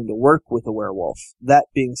exactly going to work with a werewolf. That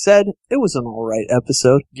being said, it was an alright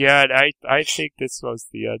episode. Yeah, and I think this was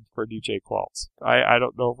the end for DJ Qualls. I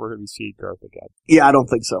don't know if we're going to be seeing Garth again. Yeah, I don't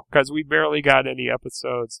think so. Because we barely got any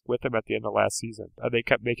episodes with him at the end of last season. And they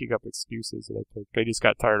kept making up excuses, and I think they just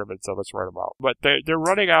got tired of it, so let's write them out. But they're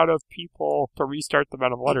running out of people to restart the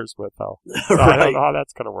Men of Letters with, though. So Right. I don't know how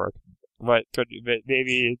that's going to work. But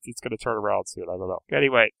maybe it's going to turn around soon. I don't know.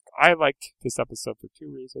 Anyway, I liked this episode for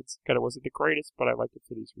 2 reasons. Because it wasn't the greatest, but I liked it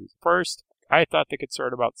for these reasons. First, I thought the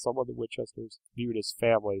concern about some of the Winchesters viewed as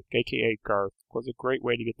family, aka Garth, was a great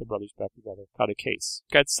way to get the brothers back together on a case.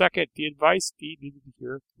 And second, the advice Dean needed to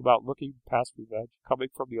hear about looking past revenge, coming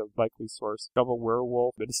from the unlikely source of a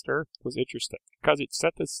werewolf minister, was interesting, because it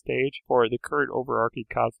set the stage for the current overarching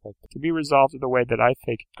conflict to be resolved in a way that I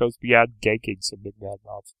think goes beyond ganking some big bad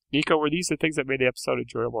mobs. Nico, were these the things that made the episode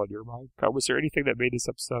enjoyable in your mind? Was there anything that made this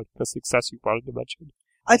episode a success you wanted to mention?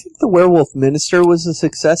 I think the werewolf minister was a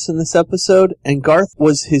success in this episode, and Garth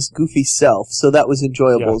was his goofy self, so that was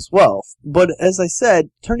enjoyable as well. But as I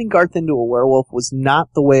said, turning Garth into a werewolf was not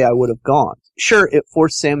the way I would have gone. Sure, it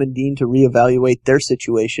forced Sam and Dean to reevaluate their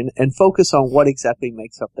situation and focus on what exactly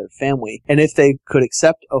makes up their family, and if they could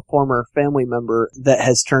accept a former family member that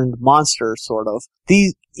has turned monster, sort of.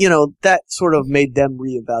 That sort of made them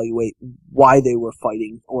reevaluate why they were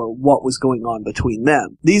fighting or what was going on between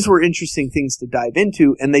them. These were interesting things to dive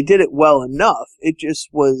into, and they did it well enough. It just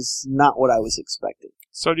was not what I was expecting.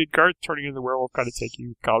 So did Garth turning into the werewolf kind of take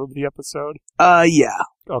you out of the episode? Yeah.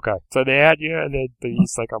 Okay. So they had you, and then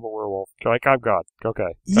he's like, I'm a werewolf. You're like, I'm God.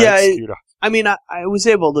 Okay. Yeah. I mean, I was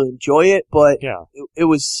able to enjoy it, but it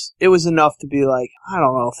was enough to be like, I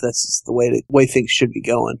don't know if this is the way things should be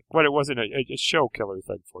going. But it wasn't a show killer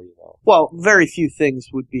thing for you, though. Well, very few things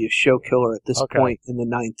would be a show killer at this point in the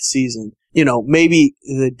 9th season. Maybe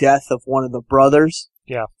the death of one of the brothers.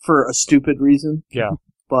 Yeah. For a stupid reason. Yeah.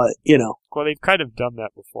 But, Well, they've kind of done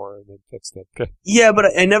that before and then fixed it. Okay. Yeah, but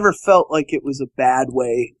I never felt like it was a bad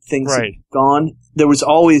way things had Right. gone. There was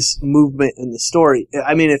always movement in the story.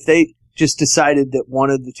 I mean, if they just decided that one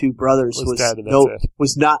of the two brothers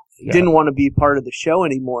didn't want to be part of the show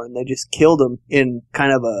anymore, and they just killed him in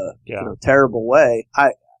kind of a terrible way,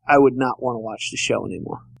 I would not want to watch the show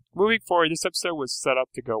anymore. Moving forward, this episode was set up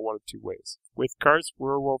to go one of two ways. With Garth's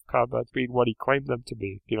werewolf combat being what he claimed them to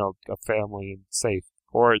be, a family and safe,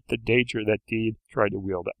 or the danger that Dean tried to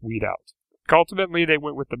weed out. Ultimately, they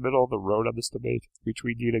went with the middle of the road on this debate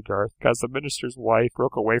between Dean and Garth, because the minister's wife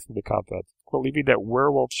broke away from the combat, believing that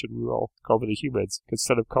werewolves should rule over the humans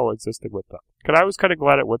instead of coexisting with them. And I was kind of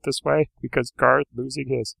glad it went this way, because Garth losing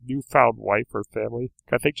his newfound wife or family,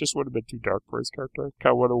 I think just would have been too dark for his character.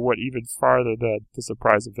 Kind of would have went even farther than the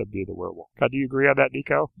surprise of him being a werewolf. Do you agree on that,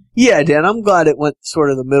 Nico? Yeah, Dan, I'm glad it went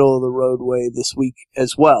sort of the middle of the road way this week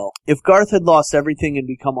as well. If Garth had lost everything and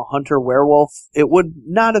become a hunter werewolf, it would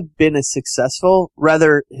not have been as successful.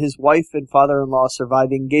 Rather, his wife and father-in-law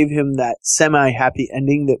surviving gave him that semi-happy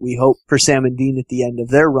ending that we hope for Sam and Dean at the end of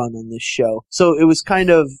their run on this show. So it was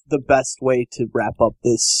kind of the best way to wrap up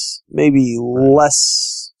this maybe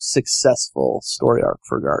less successful story arc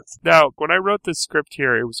for Garth. Now, when I wrote this script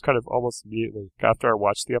here, it was kind of almost immediately after I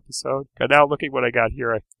watched the episode. And now looking what I got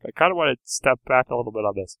here, I kind of want to step back a little bit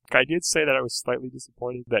on this. I did say that I was slightly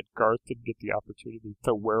disappointed that Garth didn't get the opportunity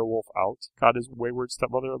to werewolf out, got his wayward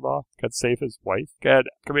stepmother-in-law, could save his wife. And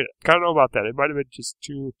I mean, I don't know about that. It might have been just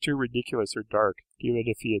too ridiculous or dark, even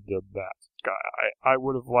if he had done that. I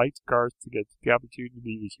would have liked Garth to get the opportunity to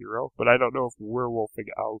be the hero, but I don't know if werewolfing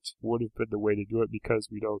out would have been the way to do it, because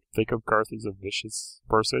we don't think of Garth as a vicious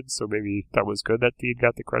person, so maybe that was good that Dean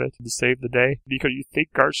got the credit to save the day. Because you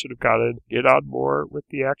think Garth should have gotten in on more with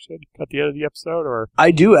the action at the end of the episode, or? I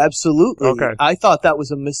do, absolutely. Okay. I thought that was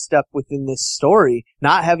a misstep within this story.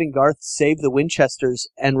 Not having Garth save the Winchesters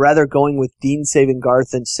and rather going with Dean saving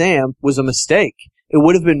Garth and Sam was a mistake. It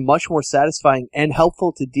would have been much more satisfying and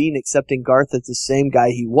helpful to Dean accepting Garth as the same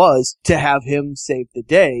guy he was to have him save the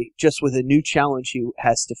day, just with a new challenge he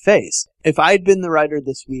has to face. If I'd been the writer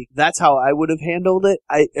this week, that's how I would have handled it.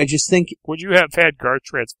 I just think... Would you have had Garth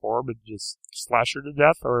transform and just slash her to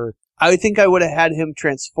death, or... I think I would have had him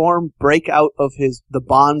transform, break out of the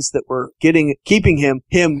bonds that were keeping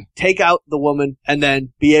him take out the woman, and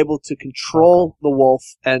then be able to control the wolf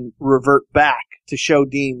and revert back to show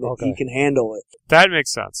Dean that he can handle it. That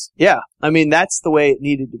makes sense. Yeah. I mean, that's the way it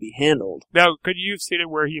needed to be handled. Now, could you have seen it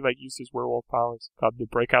where he used his werewolf powers to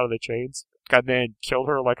break out of the chains? And then killed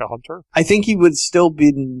her like a hunter? I think he would still be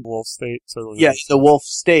in wolf state. So the wolf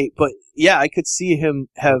state. But yeah, I could see him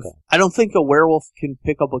have. Okay. I don't think a werewolf can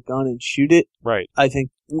pick up a gun and shoot it. Right. I think.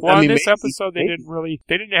 Well, in this episode, they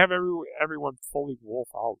didn't have everyone fully wolf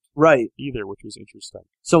out. Right. Either, which was interesting.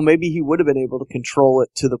 So maybe he would have been able to control it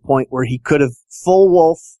to the point where he could have full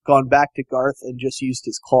wolf gone back to Garth and just used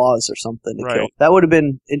his claws or something to kill. That would have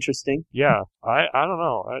been interesting. Yeah. I don't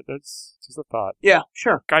know. Just a thought. Yeah,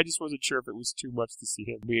 sure. I just wasn't sure if it was too much to see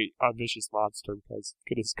him be a vicious monster because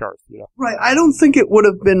it is Garth, Right. I don't think it would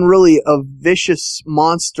have been really a vicious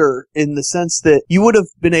monster in the sense that you would have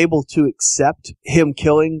been able to accept him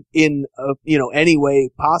killing in, any way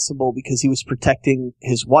possible because he was protecting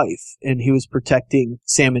his wife and he was protecting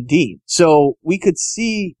Sam and Dean. So we could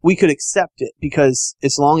accept it because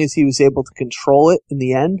as long as he was able to control it in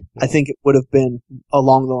the end, I think it would have been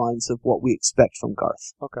along the lines of what we expect from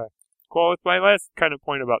Garth. Okay. Well, with my last kind of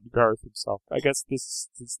point about Garth himself, I guess this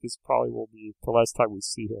probably will be the last time we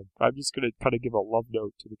see him. I'm just going to kind of give a love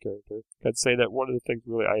note to the character and say that one of the things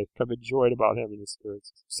really I have enjoyed about him in his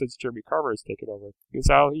appearance since Jeremy Carver has taken over is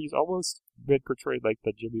how he's almost been portrayed like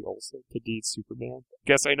the Jimmy Olsen to Dean's Superman.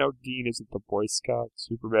 Guess I know Dean isn't the Boy Scout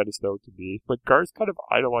Superman is known to be, but Garth kind of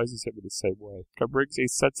idolizes him in the same way. It brings a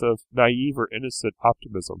sense of naive or innocent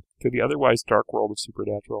optimism to the otherwise dark world of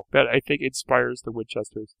Supernatural that I think inspires the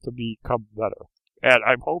Winchesters to become better. And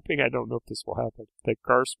I'm hoping, I don't know if this will happen, that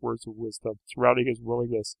Garth's words of wisdom surrounding his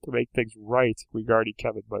willingness to make things right regarding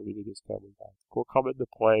Kevin by leaving his family back will come into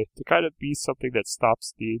play to kind of be something that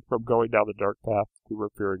stops Dean from going down the dark path we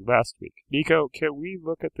were fearing last week. Nico, can we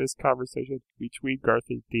look at this conversation between Garth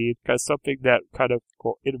and Dean as something that kind of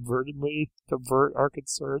will inadvertently divert our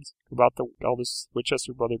concerns about the eldest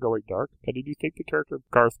Winchester brother going dark? And did you think the character of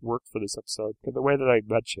Garth worked for this episode in the way that I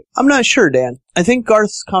mentioned? I'm not sure, Dan. I think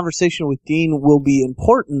Garth's conversation with Dean will be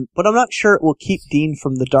important, but I'm not sure it will keep Dean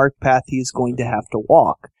from the dark path he is going to have to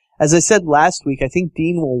walk. As I said last week, I think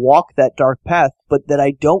Dean will walk that dark path, but that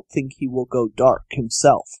I don't think he will go dark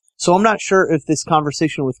himself. So I'm not sure if this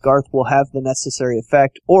conversation with Garth will have the necessary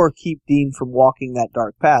effect or keep Dean from walking that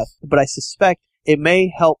dark path, but I suspect it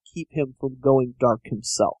may help keep him from going dark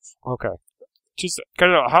himself. Okay. Just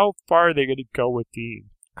kind of how far are they going to go with Dean?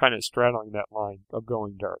 Kind of straddling that line of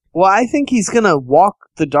going dark. Well, I think he's going to walk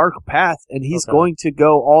the dark path, and he's going to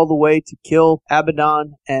go all the way to kill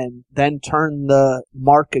Abaddon and then turn the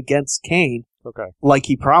mark against Cain, like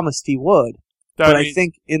he promised he would. But I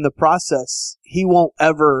think in the process, he won't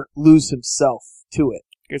ever lose himself to it.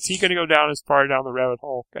 Is he going to go down as far down the rabbit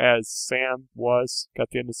hole as Sam was at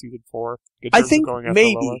the end of season 4? I think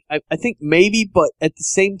maybe. I think maybe, but at the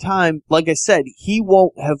same time, like I said, he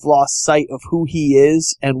won't have lost sight of who he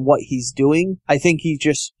is and what he's doing. I think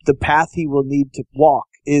the path he will need to walk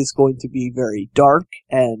is going to be very dark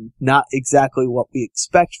and not exactly what we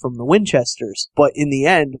expect from the Winchesters. But in the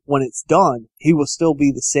end, when it's done, he will still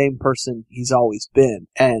be the same person he's always been,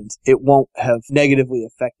 and it won't have negatively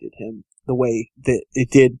affected him the way that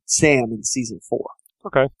it did Sam in season 4.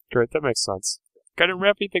 Okay, great. That makes sense. Kind of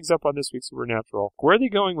wrapping things up on this week's Supernatural. Where are they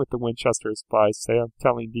going with the Winchesters by Sam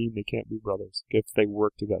telling Dean they can't be brothers if they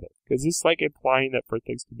work together? Is this like implying that for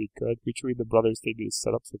things to be good between the brothers they need to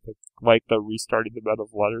set up something like the restarting the Men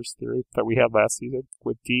of Letters theory that we had last season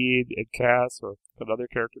with Dean and Cass or another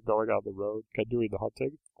character going on the road and doing the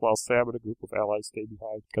hunting while Sam and a group of allies stay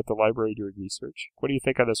behind at the library doing research? What do you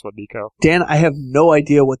think on this one, Nico? Dan, I have no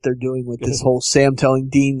idea what they're doing with this whole Sam telling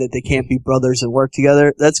Dean that they can't be brothers and work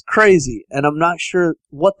together. That's crazy, and I'm not sure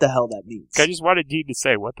what the hell that means. I just wanted Dean to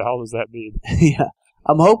say, what the hell does that mean? Yeah.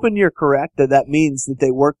 I'm hoping you're correct that means that they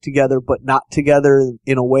work together but not together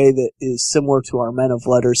in a way that is similar to our Men of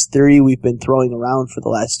Letters theory we've been throwing around for the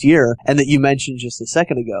last year and that you mentioned just a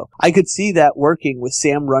second ago. I could see that working with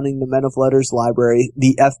Sam running the Men of Letters library,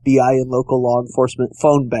 the FBI and local law enforcement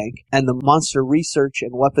phone bank, and the monster research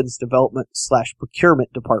and weapons development /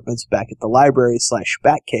 procurement departments back at the library /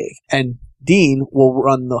 Batcave. And Dean will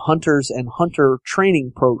run the hunters and hunter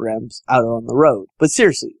training programs out on the road. But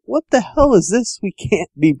seriously, what the hell is this we can't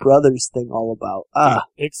be brothers thing all about?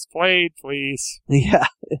 Explain, please. Yeah.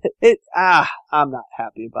 I'm not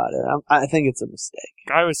happy about it. I think it's a mistake.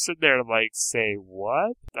 I was sitting there like, say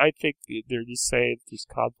what? I think they're just saying there's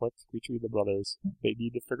conflict between the brothers. They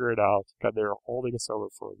need to figure it out. And they're holding us over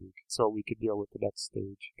for a week so we can deal with the next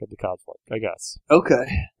stage of the conflict, I guess. Okay.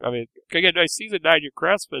 I mean, again, by season 9, you're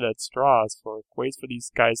grasping at straws for ways for these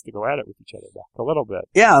guys to go at it with each other now. A little bit.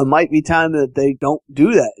 Yeah, it might be time that they don't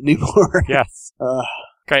do that anymore. Yes.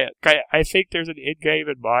 I think there's an end game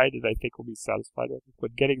in mind, and I think we'll be satisfied with it.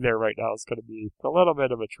 But getting there right now is going to be a little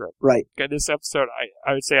bit of a trip. Right. And this episode,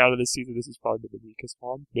 I would say out of this season, this is probably the weakest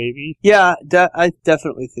one, maybe. Yeah, I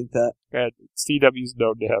definitely think that. And CW's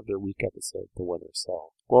known to have their weak episode, the winner,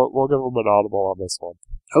 so we'll give them an audible on this one.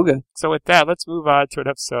 Okay. So with that, let's move on to an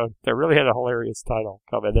episode that really had a hilarious title.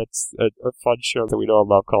 And it's a fun show that we know and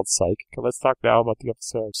love called Psych. Okay, let's talk now about the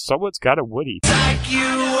episode Someone's Got a Woody. Psych you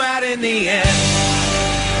out in the end.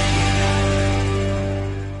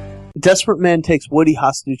 Desperate Man takes Woody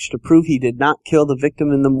hostage to prove he did not kill the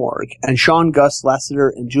victim in the morgue, and Sean, Gus, Lassiter,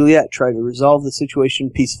 and Juliet try to resolve the situation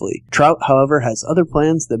peacefully. Trout, however, has other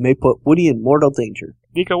plans that may put Woody in mortal danger.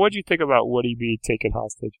 Nico, what'd you think about Woody being taken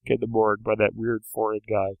hostage in the morgue by that weird foreign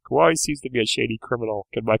guy who always seems to be a shady criminal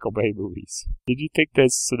in Michael Bay movies? Did you think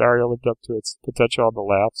this scenario lived up to its potential on the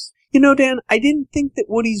laughs? You know, Dan, I didn't think that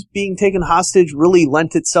Woody's being taken hostage really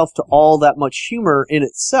lent itself to all that much humor in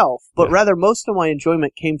itself, but rather most of my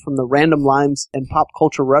enjoyment came from the random lines and pop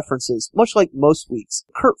culture references, much like most weeks.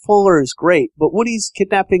 Kurt Fuller is great, but Woody's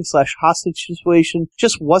kidnapping/hostage situation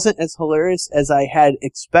just wasn't as hilarious as I had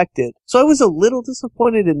expected. So I was a little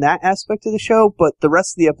disappointed in that aspect of the show, but the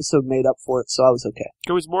rest of the episode made up for it, so I was okay.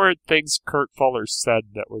 It was more things Kurt Fuller said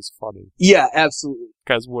that was funny. Yeah, absolutely.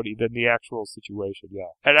 As Woody than the actual situation, yeah.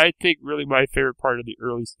 And I think really my favorite part of the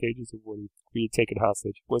early stages of Woody being taken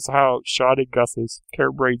hostage was how Sean and Gus's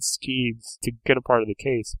harebrained schemes to get a part of the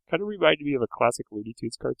case kind of reminded me of a classic Looney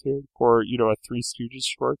Tunes cartoon or, a Three Stooges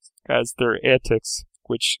short, as their antics,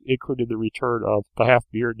 which included the return of the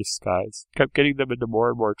half-beard disguise, kept getting them into more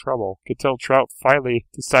and more trouble, until Trout finally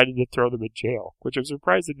decided to throw them in jail, which I'm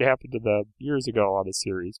surprised didn't happen to them years ago on the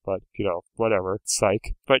series, but, whatever,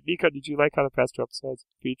 psych. But Nico, did you like how the past two episodes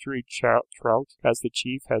featuring Trout, as the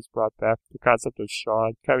chief, has brought back the concept of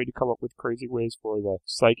Sean having to come up with crazy ways for the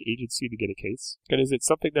psych agency to get a case? And is it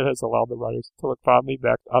something that has allowed the writers to look fondly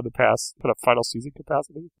back on the past in a final season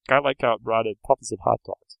capacity? I like how it brought in puppies and hot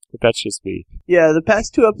dogs. But that's just me. Yeah, the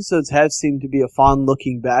past two episodes have seemed to be a fond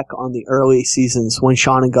looking back on the early seasons when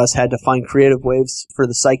Sean and Gus had to find creative ways for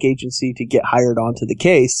the psych agency to get hired onto the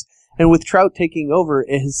case. And with Trout taking over,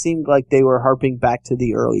 it has seemed like they were harping back to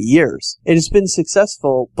the early years. It has been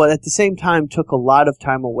successful, but at the same time took a lot of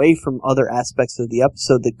time away from other aspects of the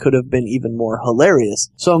episode that could have been even more hilarious.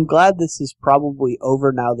 So I'm glad this is probably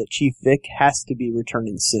over now that Chief Vic has to be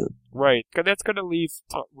returning soon. Right, and that's going to leave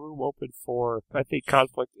room open for, I think,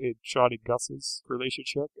 conflict in Sean and Gus's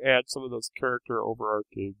relationship and some of those character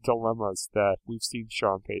overarching dilemmas that we've seen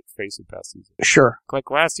Sean face in past seasons. Sure. Like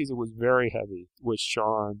last season was very heavy with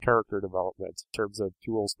Sean character development in terms of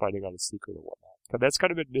Jules finding out a secret and whatnot. And that's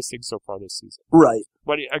kind of been missing so far this season. Right.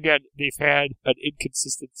 But again, they've had an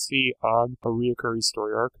inconsistency on a reoccurring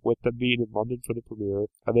story arc with them being in London for the premiere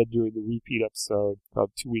and then doing the repeat episode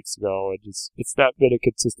of 2 weeks ago. And it's not been a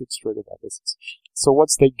consistent string of episodes. So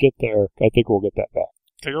once they get there, I think we'll get that back.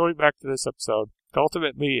 So going back to this episode,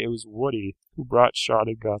 ultimately it was Woody who brought Sean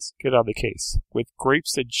and Gus get on the case with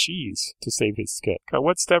grapes and cheese to save his skin. Now,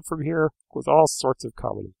 what step from here was all sorts of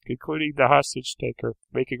comedy, including the hostage taker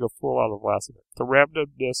making a fool out of Lassiter, the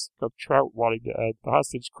randomness of Trout wanting to end the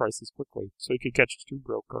hostage crisis quickly so he could catch two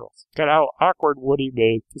broke girls, and how awkward Woody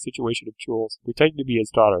made the situation of Jules pretending to be his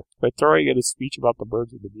daughter by throwing in a speech about the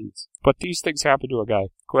birds and the bees. But these things happen to a guy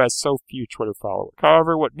who has so few Twitter followers.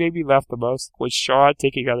 However, what made me laugh the most was Sean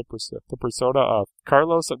taking on the persona of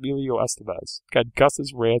Carlos Emilio Estevez, and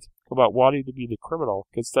Gus's rant about wanting to be the criminal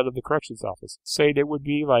instead of the corrections officer, saying it would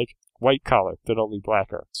be like white collar than only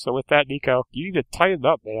blacker. So with that, Nico, you need to tighten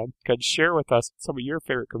up, man, and share with us some of your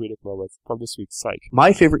favorite comedic moments from this week's Psych.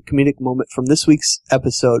 My favorite comedic moment from this week's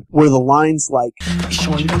episode were the lines like,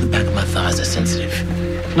 Sean, you know the back of my thighs are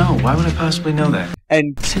sensitive. No, why would I possibly know that?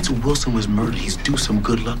 And since Wilson was murdered, he's due some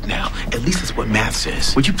good luck now. At least that's what math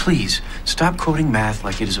says. Would you please stop quoting math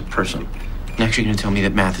like it is a person? Next, you're going to tell me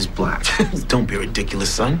that math is black. Don't be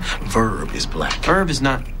ridiculous, son. Verb is black. Verb is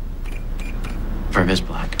not. Verb is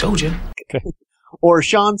black. Told you. Or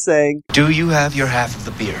Sean saying, do you have your half of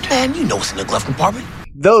the beard? Man, you know what's in the glove compartment.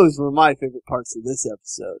 Those were my favorite parts of this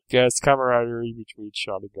episode. Yeah, it's camaraderie between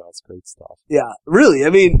Sean and Gus. Great stuff. Yeah, really. I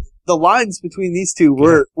mean, the lines between these two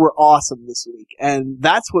were awesome this week. And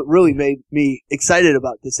that's what really made me excited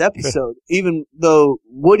about this episode. Even though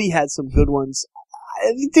Woody had some good ones,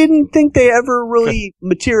 I didn't think they ever really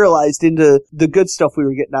materialized into the good stuff we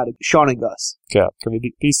were getting out of Sean and Gus. Yeah, I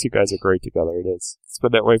mean, these two guys are great together. It is. It's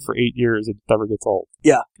been that way for 8 years and it never gets old.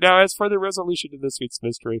 Yeah. Now, as for the resolution to this week's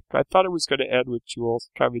mystery, I thought it was going to end with Jules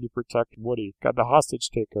coming to protect Woody, got the hostage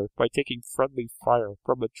taker, by taking friendly fire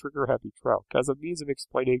from a trigger-happy Trout, as a means of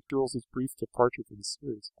explaining Jules' brief departure from the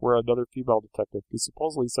series, where another female detective is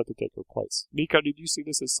supposedly set to take her place. Nico, did you see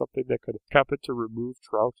this as something that could happen to remove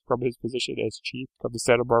Trout from his position as chief of the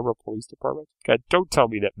Santa Barbara Police Department? God, don't tell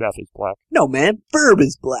me that math is black. No, man. Verb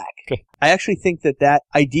is black. I actually think that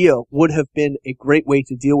idea would have been a great way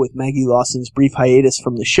to deal with Maggie Lawson's brief hiatus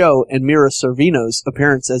from the show and Mira Sorvino's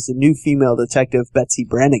appearance as the new female detective Betsy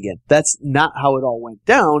Brannigan. That's not how it all went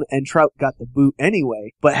down, and Trout got the boot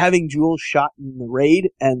anyway, but having Jules shot in the raid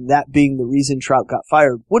and that being the reason Trout got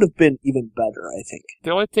fired would have been even better, I think.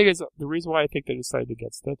 The only thing is, the reason why I think they decided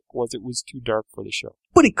against it was too dark for the show.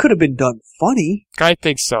 But it could have been done funny. I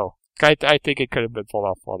think so. I think it could have been pulled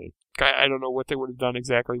off funny. I don't know what they would have done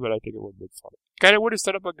exactly, but I think it would have been funny. Kind of would have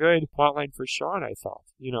set up a good plotline for Sean, I thought.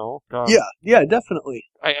 Yeah, definitely.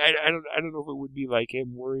 I don't know if it would be like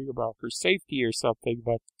him worrying about her safety or something,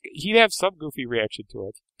 but he'd have some goofy reaction to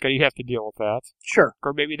it. He'd have to deal with that. Sure.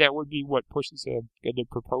 Or maybe that would be what pushes him into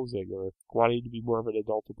proposing or wanting to be more of an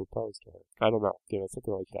adult to propose to her. I don't know.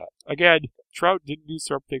 Something like that. Again, Trout didn't do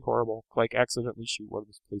something horrible, like accidentally shoot one of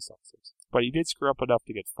his police officers. But he did screw up enough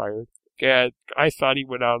to get fired. And I thought he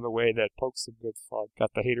went out of the way that poked some good fun.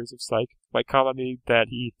 Got the haters of Psych by commenting that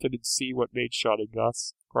he didn't see what made Sean and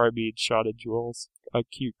Gus, Sean and Jules, a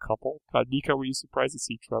cute couple. Nico, were you surprised to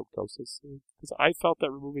see Trout go so soon? Because I felt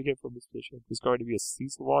that removing him from his mission was going to be a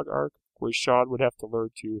season-long arc where Sean would have to learn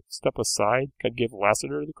to step aside and give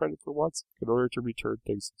Lassiter the credit for once in order to return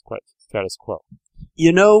things to status quo.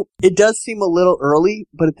 It does seem a little early,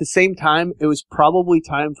 but at the same time, it was probably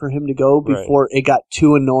time for him to go before it got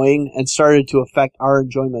too annoying and started to affect our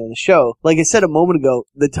enjoyment of the show. Like I said a moment ago,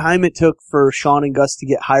 the time it took for Sean and Gus to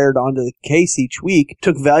get hired onto the case each week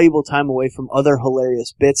took valuable time away from other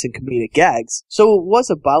hilarious bits and comedic gags. So it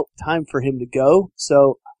was about time for him to go.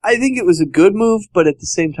 So I think it was a good move, but at the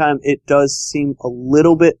same time, it does seem a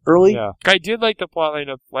little bit early. Yeah. I did like the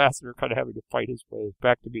plotline of Lassiter kind of having to fight his way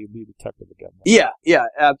back to being lead detective again. Yeah,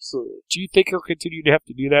 absolutely. Do you think he'll continue to have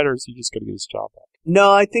to do that, or is he just going to get his job back?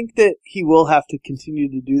 No, I think that he will have to continue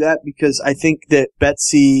to do that because I think that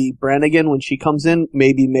Betsy Brannigan, when she comes in,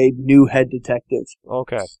 may be made new head detective.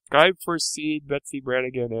 Okay. I foresee Betsy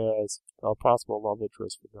Brannigan as a possible love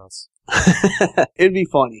interest for Gus. It'd be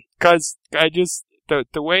funny. Because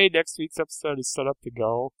the way next week's episode is set up to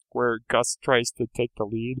go, where Gus tries to take the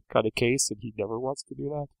lead on a case and he never wants to do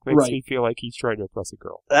that, makes me feel like he's trying to impress a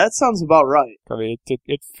girl. That sounds about right. I mean,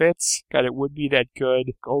 it fits, and it would be that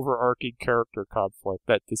good, overarching character conflict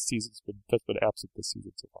that that's been absent this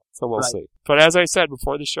season so far. So we'll see. But as I said,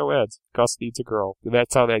 before the show ends, Gus needs a girl. And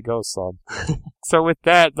that's how that goes, son. So with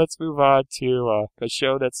that, let's move on to a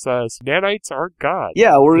show that says, nanites aren't God.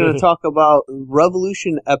 Yeah, we're going to talk about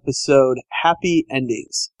Revolution episode, Happy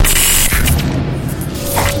Endings.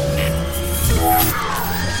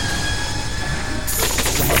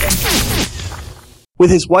 With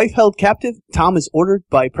his wife held captive, Tom is ordered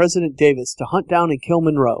by President Davis to hunt down and kill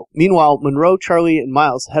Monroe. Meanwhile, Monroe, Charlie, and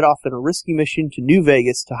Miles head off on a risky mission to New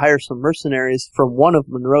Vegas to hire some mercenaries from one of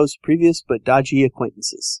Monroe's previous but dodgy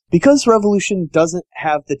acquaintances. Because Revolution doesn't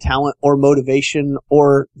have the talent or motivation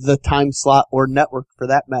or the time slot or network for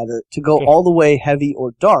that matter to go all the way heavy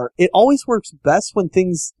or dark, it always works best when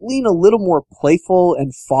things lean a little more playful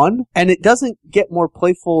and fun, and it doesn't get more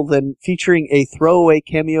playful than featuring a throwaway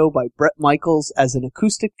cameo by Bret Michaels as an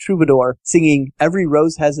acoustic troubadour singing Every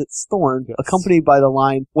Rose Has Its Thorn, accompanied by the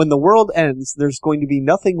line, when the world ends, there's going to be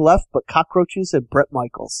nothing left but cockroaches and Bret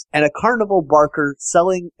Michaels, and a carnival barker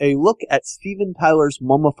selling a look at Steven Tyler's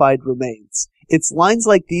mummified remains. It's lines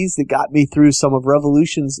like these that got me through some of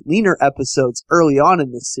Revolution's leaner episodes early on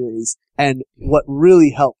in this series, and what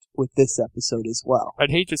really helped with this episode as well.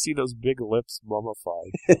 I'd hate to see those big lips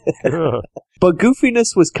mummified. But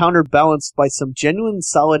goofiness was counterbalanced by some genuine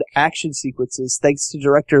solid action sequences thanks to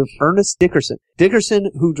director Ernest Dickerson.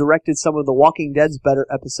 Dickerson, who directed some of The Walking Dead's better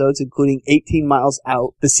episodes, including 18 Miles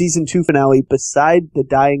Out, the season 2 finale Beside the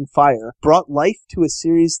Dying Fire, brought life to a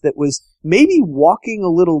series that was maybe walking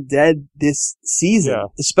a little dead this season,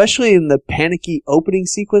 especially in the panicky opening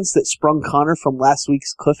sequence that sprung Connor from last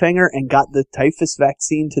week's cliffhanger and got the typhus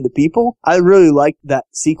vaccine to the people. I really liked that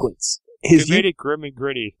sequence. It made it grim and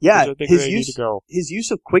gritty. Yeah, his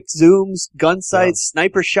use of quick zooms, gun sights,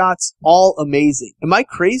 sniper shots, all amazing. Am I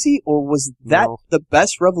crazy, or was that the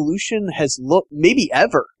best Revolution has looked maybe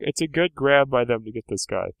ever? It's a good grab by them to get this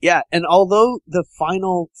guy. Yeah, and although the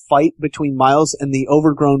final fight between Miles and the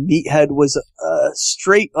overgrown meathead was a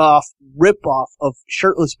straight-off rip-off of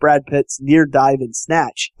shirtless Brad Pitt's near dive in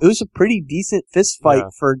Snatch, it was a pretty decent fist fight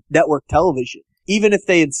for network television. even if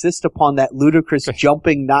they insist upon that ludicrous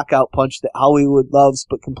jumping knockout punch that Hollywood loves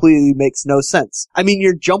but completely makes no sense. I mean,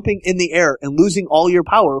 you're jumping in the air and losing all your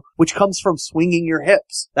power, which comes from swinging your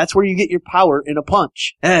hips. That's where you get your power in a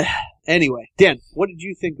punch. Anyway, Dan, what did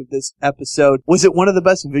you think of this episode? Was it one of the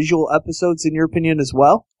best visual episodes in your opinion as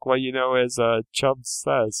well? Well, as Chubb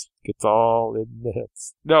says, it's all in the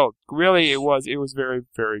hits. No, really, it was very,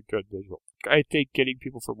 very good visual. I think getting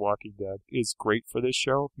people from Walking Dead is great for this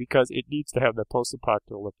show because it needs to have that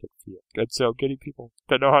post-apocalyptic feel. And so getting people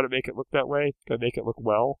that know how to make it look that way, can make it look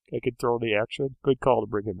well, they can throw in the action, good call to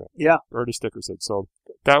bring him in. Yeah. Ernest Dickerson. So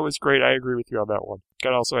that was great. I agree with you on that one.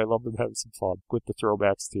 And also, I love them having some fun with the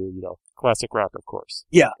throwbacks to, classic rock, of course.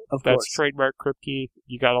 Yeah, of course. That's trademark Kripke.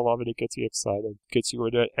 You gotta love it. It gets you excited. Gets you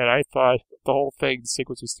into it. And I thought the whole thing, the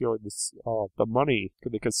sequence was stealing the money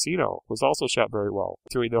in the casino, was also shot very well.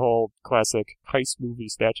 Doing the whole classic heist movie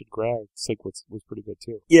snatch and grab sequence was pretty good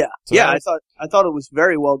too. Yeah. So I thought it was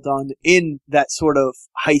very well done in that sort of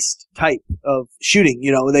heist type of shooting.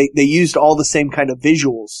 They used all the same kind of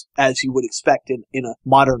visuals as you would expect in a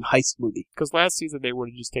modern heist movie. Because last season they would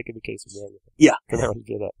have just taken the case and ran with it. Yeah. Because they would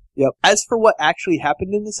do that. Yep. As for what actually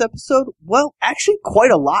happened in this episode, well, actually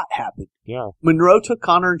quite a lot happened. Yeah. Monroe took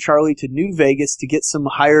Connor and Charlie to New Vegas to get some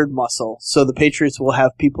hired muscle, so the Patriots will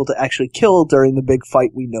have people to actually kill during the big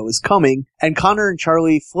fight we know is coming. And Connor and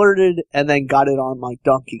Charlie flirted and then got it on like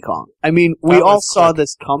Donkey Kong. I mean, we all saw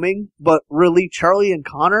this coming, but really, Charlie and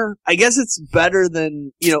Connor, I guess it's better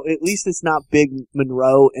than, at least it's not big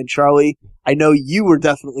Monroe and Charlie. I know you were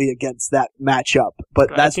definitely against that matchup,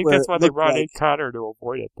 but I think that's why they brought in Connor to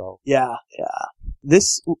avoid it, though. Yeah.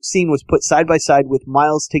 This scene was put side by side with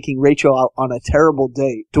Miles taking Rachel out on a terrible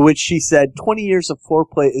date, to which she said 20 years of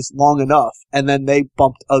foreplay is long enough, and then they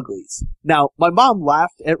bumped uglies. Now, my mom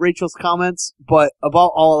laughed at Rachel's comments, but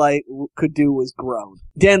about all I could do was groan.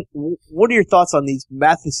 Dan, what are your thoughts on these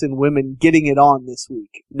Matheson women getting it on this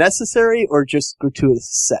week? Necessary or just gratuitous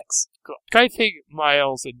sex? I think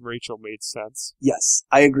Miles and Rachel made sense. Yes,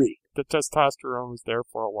 I agree. The testosterone was there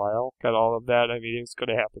for a while. Got all of that. I mean, it was going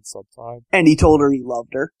to happen sometime. And he told her he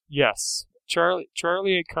loved her. Yes. Charlie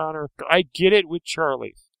and Connor, I get it with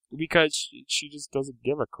Charlie. Because she just doesn't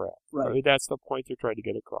give a crap. Right. I mean, that's the point they're trying to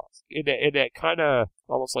get across. In that kind of,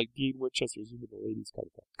 almost like Dean Winchester's Zoom of the Ladies kind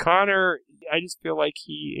of thing. Connor, I just feel like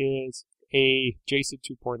he is a Jason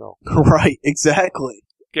 2.0. Right, exactly.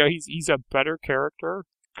 He's a better character.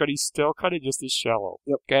 But he's still kind of just as shallow.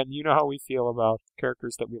 Yep. And you know how we feel about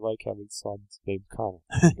characters that we like having sons named Connor.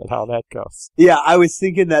 And how that goes. Yeah, I was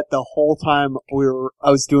thinking that the whole time I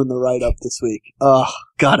was doing the write-up this week. Ugh,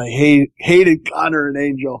 God, I hated Connor and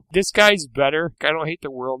Angel. This guy's better. I don't hate the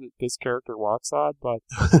world that this character walks on, but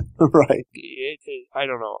right. I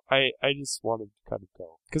don't know. I just want him to kind of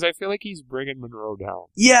go. Because I feel like he's bringing Monroe down.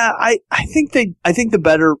 Yeah, I think the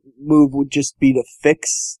better move would just be to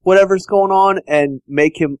fix whatever's going on and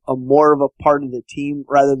make him a more of a part of the team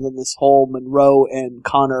rather than this whole Monroe and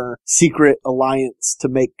Connor secret alliance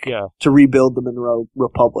to rebuild the Monroe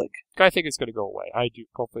Republic. I think it's going to go away. I do.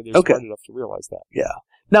 Hopefully they're smart enough to realize that. Yeah.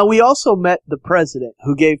 Now, we also met the president,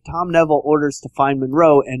 who gave Tom Neville orders to find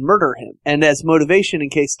Monroe and murder him. And as motivation in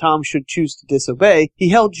case Tom should choose to disobey, he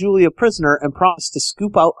held Julia prisoner and promised to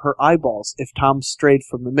scoop out her eyeballs if Tom strayed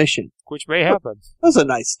from the mission. Which may happen. That was a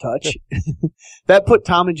nice touch. That put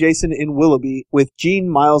Tom and Jason in Willoughby with Jean,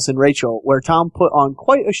 Miles, and Rachel, where Tom put on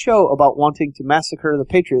quite a show about wanting to massacre the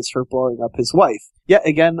Patriots for blowing up his wife. Yet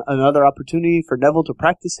again, another opportunity for Neville to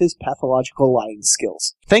practice his pathological lying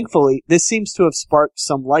skills. Thankfully, this seems to have sparked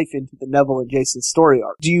some life into the Neville and Jason story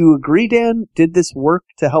arc. Do you agree, Dan? Did this work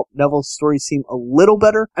to help Neville's story seem a little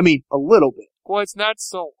better? I mean, a little bit. Well, it's not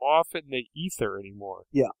so off in the ether anymore.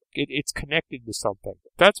 Yeah. It's connected to something.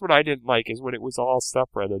 That's what I didn't like, is when it was all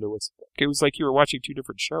separated. It was like you were watching two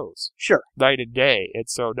different shows. Sure. Night and day. And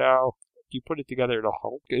so now you put it together to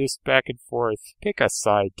help this back and forth. Pick a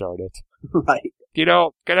side, darn it. Right.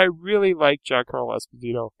 And I really like Giancarlo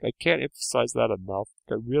Esposito. I can't emphasize that enough.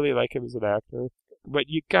 I really like him as an actor. But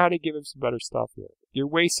you gotta give him some better stuff here. You're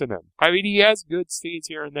wasting him. I mean, he has good scenes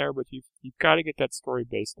here and there, but you've gotta get that story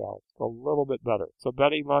based out a little bit better. So,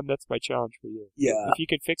 Betty Lund, that's my challenge for you. Yeah. If you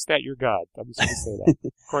can fix that, you're God. I'm just gonna say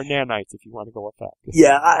that. Or Nanites, if you want to go with that.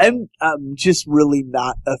 Yeah, I'm just really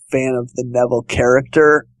not a fan of the Neville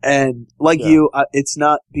character. And like you, it's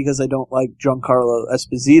not because I don't like Giancarlo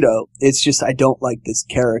Esposito. It's just I don't like this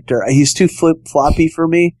character. He's too flip-floppy for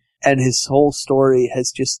me. and his whole story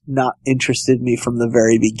has just not interested me from the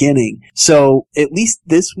very beginning. So at least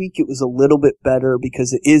this week it was a little bit better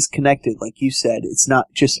because it is connected, like you said. It's not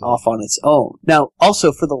just off on its own. Now,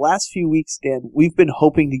 also, for the last few weeks, Dan, we've been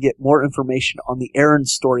hoping to get more information on the Aaron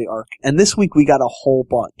story arc, and this week we got a whole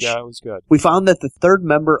bunch. Yeah, it was good. We found that the third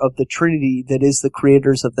member of the Trinity that is the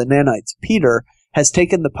creators of the nanites, Peter, has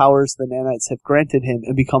taken the powers the nanites have granted him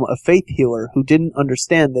and become a faith healer who didn't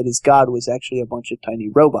understand that his god was actually a bunch of tiny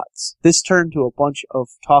robots. This turned to a bunch of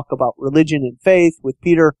talk about religion and faith, with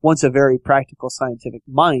Peter, once a very practical scientific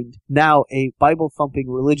mind, now a Bible-thumping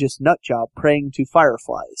religious nutjob praying to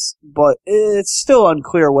fireflies. But it's still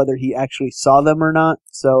unclear whether he actually saw them or not,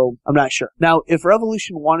 so I'm not sure. Now, if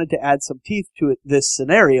Revolution wanted to add some teeth to this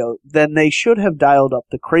scenario, then they should have dialed up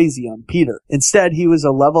the crazy on Peter. Instead, he was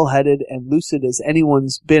a level-headed and lucid as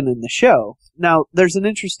anyone's been in the show. Now, there's an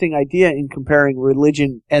interesting idea in comparing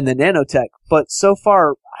religion and the nanotech, but so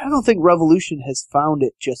far, I don't think Revolution has found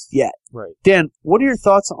it just yet. Right. Dan, what are your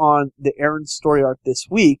thoughts on the Aaron story arc this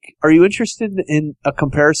week? Are you interested in a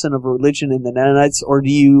comparison of religion and the nanites, or do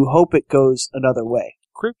you hope it goes another way?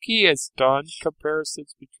 Kripke has done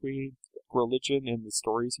comparisons between religion and the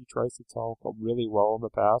stories he tries to tell really well in the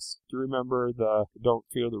past. Do you remember the Don't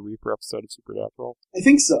Fear the Reaper episode of Supernatural? I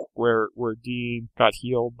think so. Where Dean got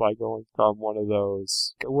healed by going from one of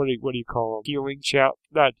those, what do you call them?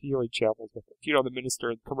 Not healing chapels, but the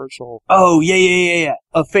minister in the commercial. Oh, yeah.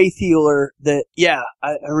 A faith healer that,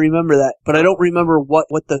 I remember that, but I don't remember what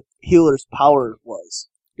the healer's power was.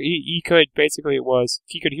 He could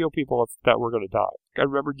heal people that were going to die. I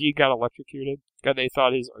remember Dean got electrocuted. They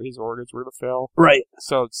thought his organs were going to fail. Right.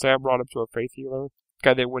 So Sam brought him to a faith healer.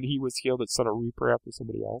 Then when he was healed, it sent a Reaper after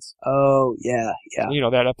somebody else. Oh, yeah.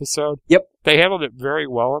 That episode? Yep. They handled it very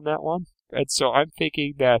well in that one. And so I'm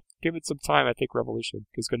thinking that, given some time, I think Revolution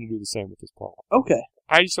is going to do the same with this plot. Okay.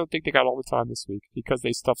 I just don't think they got all the time this week because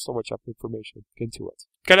they stuffed so much up information into it.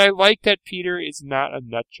 And I like that Peter is not a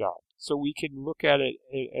nut job. So we can look at it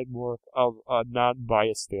in more of a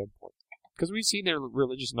non-biased standpoint. Because we've seen their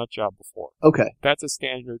religious nut job before. Okay. That's a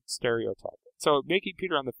standard stereotype. So making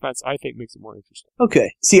Peter on the fence, I think, makes it more interesting.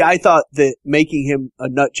 Okay. See, I thought that making him a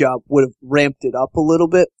nut job would have ramped it up a little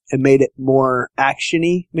bit and made it more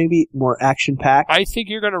action-y, maybe more action-packed. I think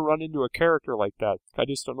you're going to run into a character like that. I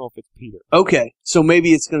just don't know if it's Peter. Okay. So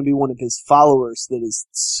maybe it's going to be one of his followers that is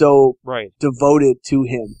so devoted to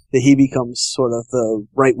him that he becomes sort of the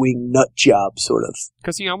right-wing nut job, sort of.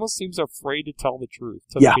 Because he almost seems afraid to tell the truth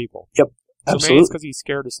to the people. Yep. So Absolutely. maybe it's because he's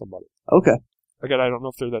scared of somebody. Okay. Again, I don't know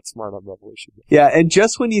if they're that smart on Revolution. Yeah, and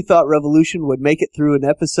just when you thought Revolution would make it through an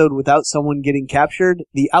episode without someone getting captured,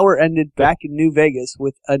 the hour ended back in New Vegas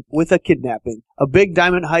with a kidnapping. A big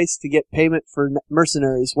diamond heist to get payment for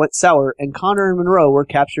mercenaries went sour, and Connor and Monroe were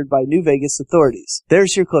captured by New Vegas authorities.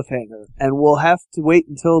 There's your cliffhanger, and we'll have to wait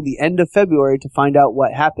until the end of February to find out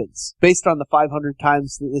what happens. Based on the 500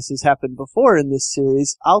 times that this has happened before in this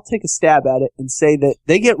series, I'll take a stab at it and say that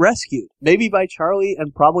they get rescued. Maybe by Charlie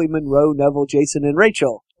and probably Monroe, Neville, Jason, and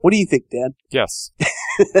Rachel. What do you think, Dan? Yes.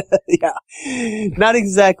 Yeah. Not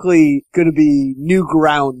exactly going to be new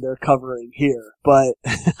ground they're covering here, but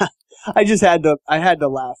I had to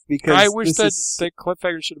laugh because I wish that the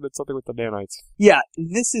cliffhanger should have been something with the nanites. Yeah,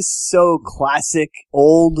 this is so classic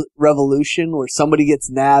old Revolution where somebody gets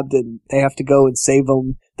nabbed and they have to go and save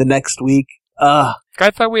them the next week. I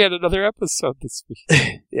thought we had another episode this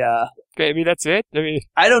week. Yeah. Okay, I mean, that's it?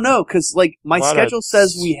 I don't know, because, my schedule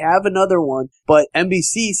says we have another one, but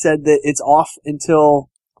NBC said that it's off until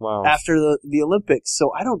after the Olympics,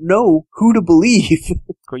 so I don't know who to believe.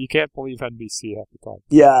 Well, you can't believe NBC half the time.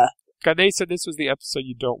 Yeah. They said this was the episode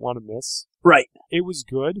you don't want to miss. Right. It was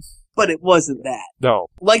good. But it wasn't that. No.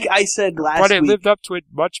 Like I said last week. But it lived up to it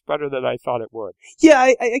much better than I thought it would. Yeah,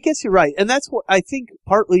 I guess you're right. And that's what I think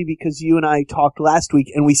partly because you and I talked last week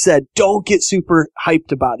and we said, don't get super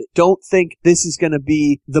hyped about it. Don't think this is going to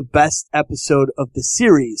be the best episode of the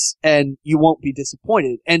series and you won't be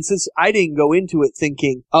disappointed. And since I didn't go into it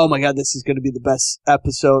thinking, oh my God, this is going to be the best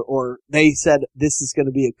episode, or they said this is going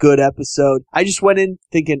to be a good episode, I just went in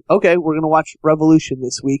thinking, okay, we're going to watch Revolution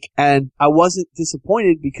this week. And I wasn't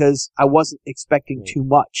disappointed because I wasn't expecting too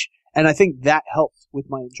much. And I think that helped with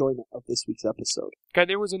my enjoyment of this week's episode. Okay,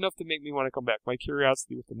 there was enough to make me want to come back. My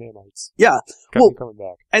curiosity with the nanites. Yeah. Got me coming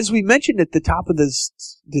back. As we mentioned at the top of this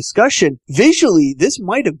discussion, visually, this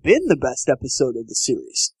might have been the best episode of the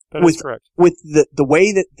series. That is correct. With the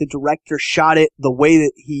way that the director shot it, the way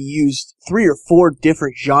that he used 3 or 4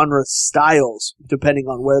 different genre styles, depending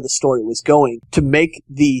on where the story was going, to make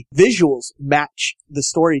the visuals match the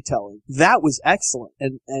storytelling. That was excellent.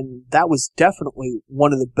 And that was definitely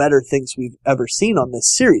one of the better things we've ever seen on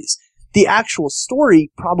this series. The actual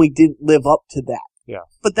story probably didn't live up to that. Yeah.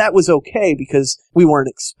 But that was okay because we weren't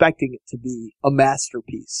expecting it to be a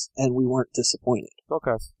masterpiece, and we weren't disappointed.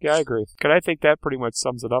 Okay. Yeah, I agree. And I think that pretty much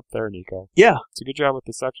sums it up there, Nico. Yeah. It's a good job with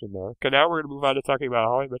the section there. Okay, now we're going to move on to talking about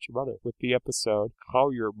How I Met Your Mother with the episode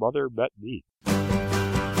How Your Mother Met Me.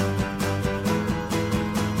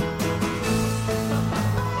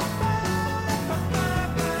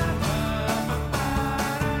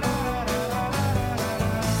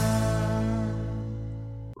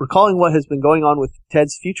 Recalling what has been going on with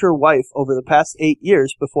Ted's future wife over the past 8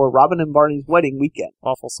 years before Robin and Barney's wedding weekend.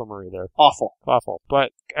 Awful summary there. Awful. Awful. But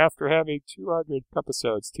after having 200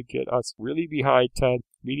 episodes to get us really behind Ted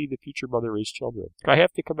meeting the future mother-raised children, I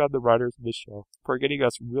have to commend the writers of this show for getting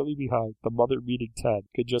us really behind the mother meeting Ted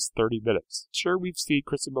in just 30 minutes. Sure, we've seen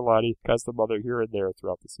Kristen Milotti as the mother here and there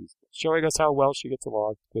throughout the season, showing us how well she gets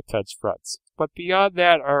along with Ted's friends. But beyond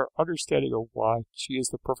that, our understanding of why she is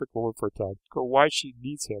the perfect woman for Ted, or why she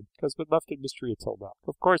needs him, has been left in mystery until now.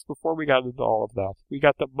 Of course, before we got into all of that, we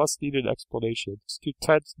got the must-needed explanations to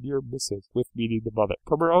Ted's near misses with meeting the mother,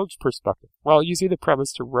 from her own perspective, while using the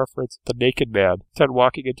premise to reference the naked man, Ted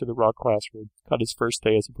walking into the wrong classroom on his first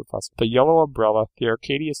day as a professor, the yellow umbrella, the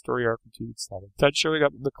Arcadia story arc from 2007, Ted showing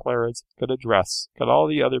up in McLaren's in a dress, and all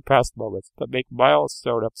the other past moments that make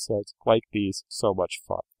milestone episodes like these so much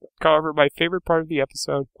fun. However, my favorite part of the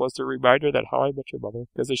episode was the reminder that How I Met Your Mother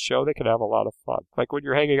is a show that can have a lot of fun, like when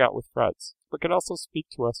you're hanging out with friends, but can also speak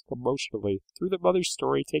to us emotionally through the mother's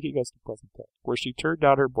story taking us to present day, where she turned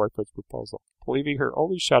down her boyfriend's proposal, believing her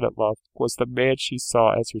only shot at love was the man she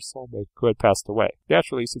saw as her soulmate who had passed away.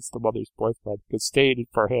 Naturally, since the mother's boyfriend had stayed in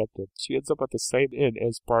Farhampton, she ends up at the same inn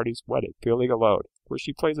as Barney's wedding, feeling alone, where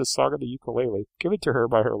she plays a song on the ukulele given to her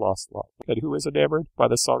by her lost love. And who is enamored by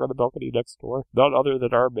the song on the balcony next door? None other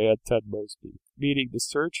than our man Ted Mosby. Meaning the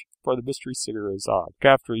search for the mystery singer is on,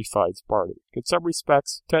 after he finds Barney. In some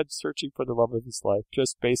respects, Ted searching for the love of his life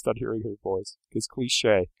just based on hearing her voice is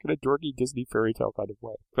cliche, in a dorky Disney fairy tale kind of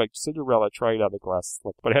way, like Cinderella trying on the glass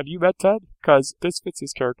slip. But have you met Ted? Because this fits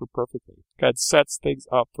his character perfectly, and sets things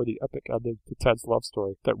up for the epic ending to Ted's love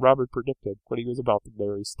story that Robert predicted when he was about to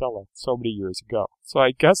marry Stella so many years ago. So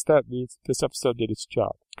I guess that means this episode did its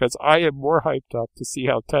job, because I am more hyped up to see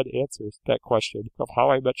how Ted answers that question of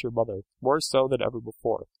How I Met Your Mother, more so than ever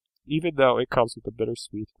before, even though it comes with a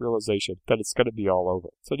bittersweet realization that it's going to be all over.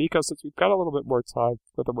 So Nico, since we've got a little bit more time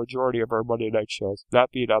with the majority of our Monday night shows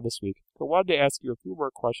not being on this week, I wanted to ask you a few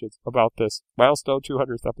more questions about this milestone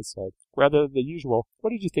 200th episode. Rather than the usual,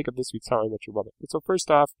 what did you think of this week's How I Met Your Mother? And so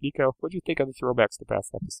first off, Nico, what did you think of the throwbacks to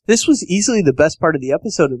past episodes? This was easily the best part of the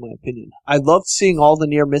episode, in my opinion. I loved seeing all the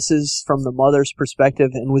near misses from the mother's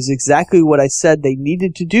perspective, and was exactly what I said they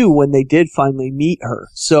needed to do when they did finally meet her.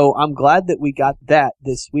 So I'm glad that we got that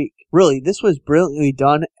this week. Really, this was brilliantly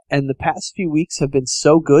done, and the past few weeks have been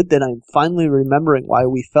so good that I'm finally remembering why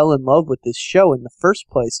we fell in love with this show in the first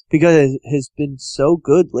place, because it has been so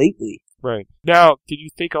good lately. Right. Now, did you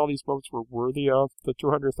think all these moments were worthy of the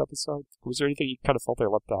 200th episode? Was there anything you kind of felt they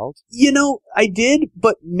left out? You know, I did,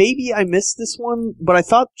 but maybe I missed this one, but I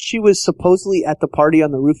thought she was supposedly at the party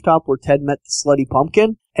on the rooftop where Ted met the slutty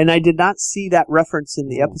pumpkin, and I did not see that reference in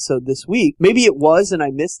the episode this week. Maybe it was and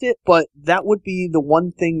I missed it, but that would be the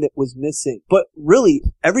one thing that was missing. But really,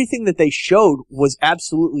 everything that they showed was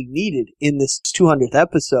absolutely needed in this 200th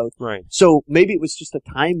episode. Right. So maybe it was just a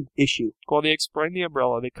time issue. Well, they explained the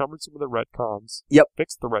umbrella, they covered some of the retcons. Yep.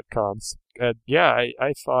 Fixed the retcons. And yeah,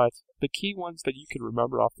 I thought the key ones that you can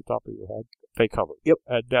remember off the top of your head, they covered. Yep.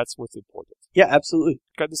 And that's what's important. Yeah, absolutely.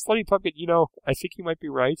 God, the slutty pumpkin, you know, I think you might be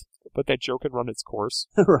right, but that joke had run its course.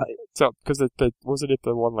 Right. So, because wasn't it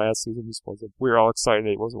the one last season? We were all excited.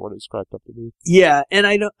 It wasn't one who was cracked up to me. Yeah, and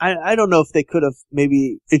I don't know if they could have,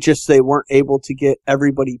 maybe it's just they weren't able to get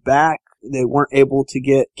everybody back. They weren't able to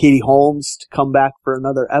get Katie Holmes to come back for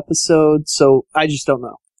another episode, so I just don't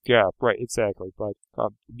know. Yeah, right, exactly. But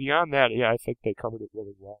beyond that, yeah, I think they covered it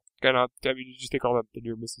really well. And did you think all the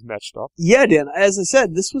near misses matched up? Yeah, Dan. As I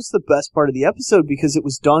said, this was the best part of the episode because it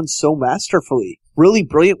was done so masterfully. Really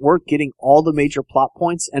brilliant work getting all the major plot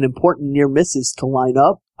points and important near misses to line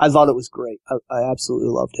up. I thought it was great. I absolutely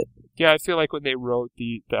loved it. Yeah, I feel like when they wrote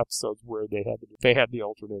the episodes where they had the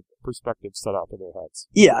alternate perspective set up in their heads.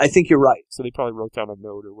 Yeah, I think you're right. So they probably wrote down a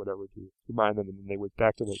note or whatever to remind them, and then they went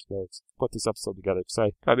back to those notes, put this episode together.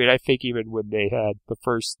 Because I think even when they had the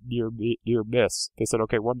first near miss, they said,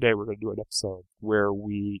 okay, one day we're going to do an episode where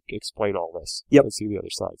we explain all this. Yep. And see the other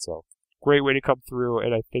side. So great way to come through,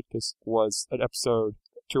 and I think this was an episode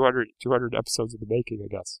 200 episodes in the making, I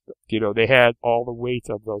guess. They had all the weight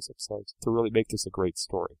of those episodes to really make this a great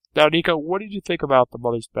story. Now, Nico, what did you think about the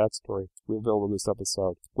mother's backstory revealed in this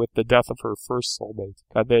episode with the death of her first soulmate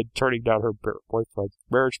and then turning down her boyfriend's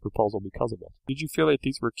marriage proposal because of it? Did you feel that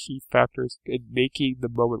these were key factors in making the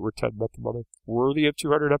moment where Ted met the mother worthy of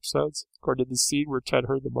 200 episodes? Or did the scene where Ted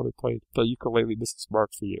heard the mother play the ukulele miss its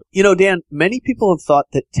mark for you? Dan, many people have thought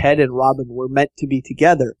that Ted and Robin were meant to be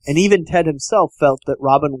together, and even Ted himself felt that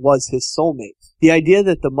Robin was his soulmate. The idea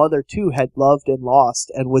that the mother, too, had loved and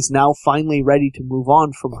lost and was now finally ready to move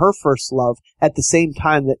on from her first love at the same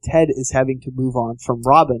time that Ted is having to move on from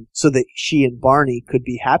Robin so that she and Barney could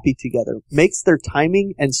be happy together makes their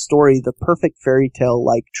timing and story the perfect fairy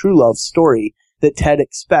tale-like true love story that Ted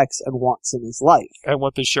expects and wants in his life. And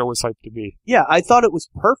what the show was hyped to be. Yeah, I thought it was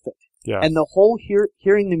perfect. Yeah. And the whole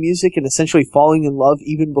hearing the music and essentially falling in love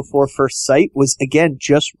even before first sight was, again,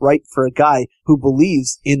 just right for a guy who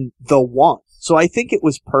believes in the one. So I think it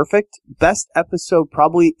was perfect. Best episode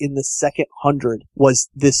probably in the second 100 was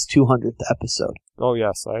this 200th episode. Oh,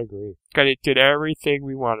 yes, I agree. It did everything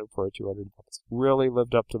we wanted for a 200 episode. Really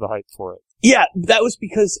lived up to the hype for it. Yeah, that was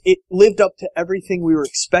because it lived up to everything we were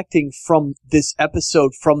expecting from this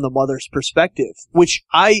episode from the mother's perspective, which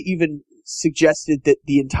I even suggested that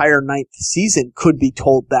the entire 9th season could be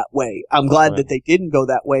told that way. I'm glad that they didn't go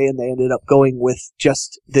that way and they ended up going with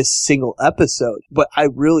just this single episode, but I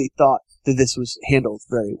really thought that this was handled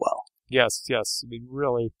very well. Yes. I mean,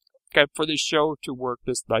 really, for this show to work,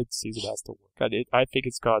 this 9th season has to work. I think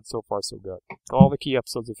it's gone so far so good. All the key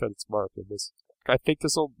episodes have hit its mark in this. I think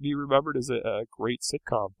this will be remembered as a great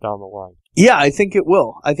sitcom down the line. Yeah, I think it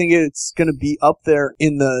will. I think it's going to be up there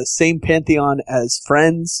in the same pantheon as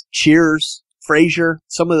Friends, Cheers, Frasier,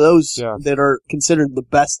 some of those that are considered the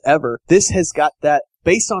best ever. This has got that.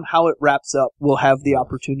 Based on how it wraps up, we'll have the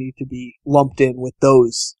opportunity to be lumped in with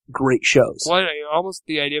those great shows. Well, almost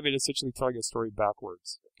the idea of it essentially telling a story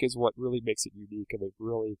backwards is what really makes it unique, and they've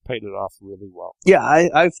really paid it off really well. Yeah,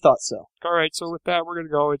 I've thought so. All right, so with that, we're going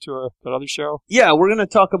to go into another show. Yeah, we're going to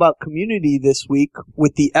talk about Community this week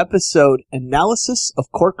with the episode Analysis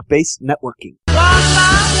of Quark-Based Networking.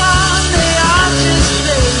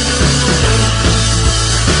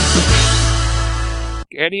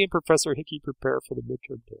 Annie and Professor Hickey prepare for the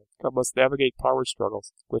midterm test and must navigate power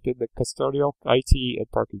struggles within the custodial, IT,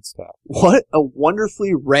 and parking staff. What a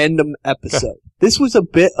wonderfully random episode. This was a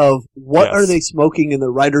bit of what are they smoking in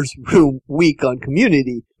the writer's room week on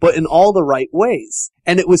Community, but in all the right ways.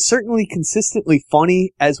 And it was certainly consistently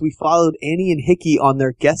funny as we followed Annie and Hickey on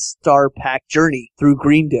their guest star packed journey through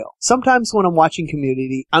Greendale. Sometimes when I'm watching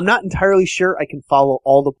Community, I'm not entirely sure I can follow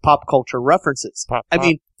all the pop culture references. I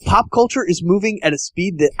mean, pop culture is moving at a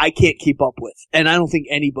speed that I can't keep up with, and I don't think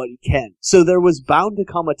anybody can. So there was bound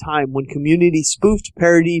to come a time when Community spoofed,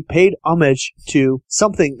 parodied, paid homage to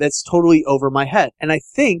something that's totally over my head. And I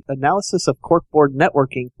think Analysis of Corkboard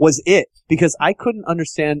Networking was it, because I couldn't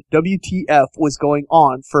understand WTF was going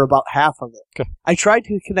on for about half of it. I tried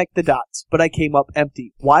to connect the dots, but I came up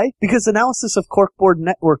empty. Why? Because Analysis of Corkboard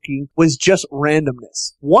Networking was just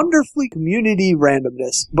randomness. Wonderfully Community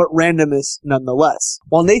randomness, but randomness nonetheless.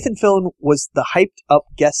 While Nathan Fillion was the hyped-up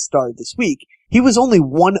guest star this week, he was only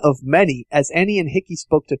one of many, as Annie and Hickey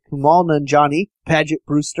spoke to Kumail Nanjiani, Paget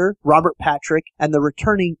Brewster, Robert Patrick, and the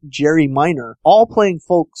returning Jerry Minor, all playing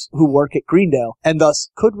folks who work at Greendale, and thus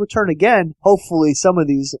could return again. Hopefully some of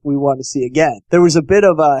these we want to see again. There was a bit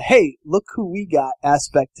of a, hey, look who we got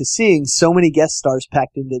aspect to seeing so many guest stars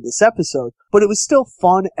packed into this episode, but it was still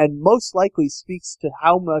fun and most likely speaks to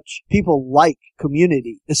how much people like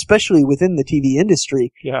Community, especially within the TV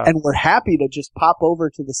industry, and we're happy to just pop over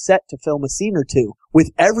to the set to film a scene or two, with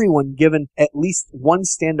everyone given at least one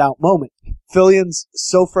standout moment. Fillion's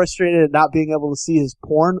so frustrated at not being able to see his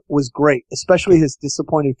porn was great, especially his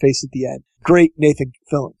disappointed face at the end. Great Nathan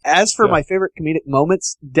Fillion. As for my favorite comedic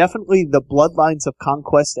moments, definitely the Bloodlines of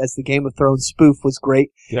Conquest as the Game of Thrones spoof was great.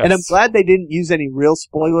 Yes. And I'm glad they didn't use any real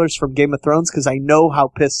spoilers from Game of Thrones because I know how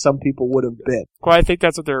pissed some people would have been. Well, I think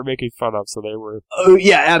that's what they were making fun of, so they were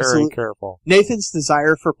absolutely very careful. Nathan's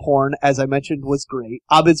desire for porn, as I mentioned, was great.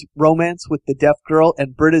 Abed's romance with the deaf girl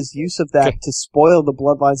and Britta's use of that to spoil the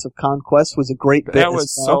Bloodlines of Conquest was a great bit. That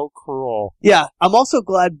was so cruel. Yeah, I'm also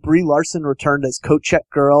glad Brie Larson returned as coat check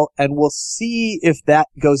girl, and we'll see if that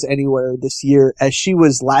goes anywhere this year, as she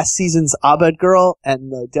was last season's Abed girl,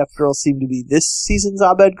 and the deaf girl seemed to be this season's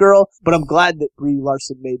Abed girl. But I'm glad that Brie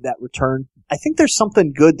Larson made that return. I think there's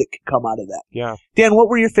something good that could come out of that. Yeah. Dan, what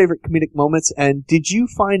were your favorite comedic moments, and did you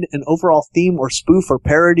find an overall theme or spoof or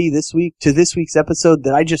parody this week to this week's episode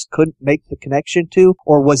that I just couldn't make the connection to,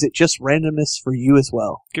 or was it just randomness for you as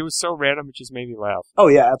well? It was so random, it just made me laugh. Oh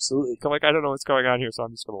yeah, absolutely. Like, I don't know what's going on here, so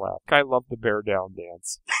I'm just going to laugh. I love the bear down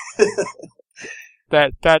dance.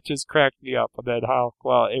 That just cracked me up. And then how,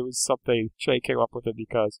 well, it was something Shay came up with it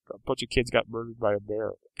because a bunch of kids got murdered by a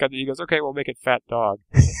bear. And he goes, okay, we'll make it Fat Dog.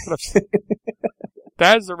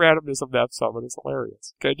 That is the randomness of that episode, and it's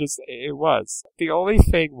hilarious. It was. The only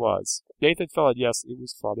thing was, Nathan Fillion, yes, it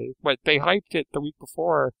was funny, but they hyped it the week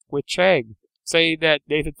before with Chang, saying that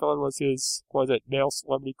Nathan Fillion was his, male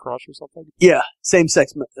celebrity crush or something? Yeah,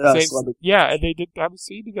 same-sex celebrity. Yeah, and they didn't have a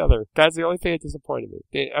scene together. That's the only thing that disappointed me.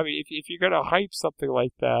 If you're going to hype something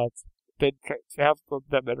like that, then have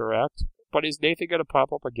them interact. But is Nathan going to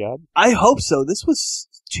pop up again? I hope so. This was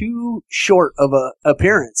too short of a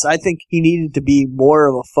appearance. I think he needed to be more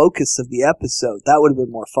of a focus of the episode. That would have been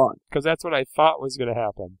more fun. Because that's what I thought was going to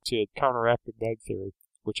happen to counteract the Bang Theory,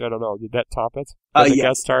 which I don't know. Did that top it? The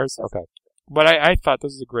guest stars? Okay. But I thought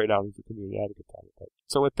this was a great outing for Community. I had a good time with it.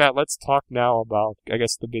 So with that, let's talk now about, I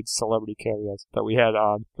guess, the big celebrity cameos that we had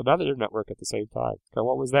on another network at the same time. Okay,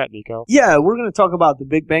 what was that, Nico? Yeah, we're going to talk about the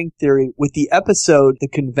Big Bang Theory with the episode The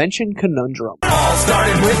Convention Conundrum. All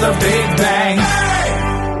started with a big bang. Hey!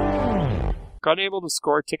 Unable to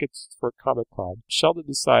score tickets for Comic-Con, Sheldon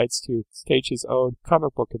decides to stage his own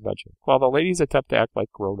comic book convention, while the ladies attempt to act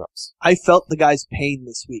like grown-ups. I felt the guy's pain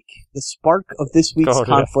this week. The spark of this week's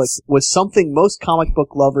conflict was something most comic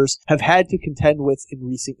book lovers have had to contend with in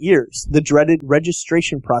recent years: the dreaded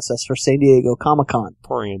registration process for San Diego Comic-Con.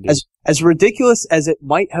 Poor Andy. As ridiculous as it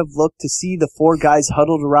might have looked to see the four guys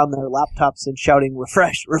huddled around their laptops and shouting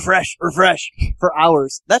refresh, refresh, refresh for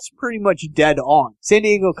hours, that's pretty much dead on. San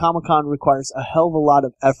Diego Comic-Con requires a hell of a lot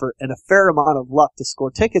of effort and a fair amount of luck to score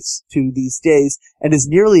tickets to these days, and is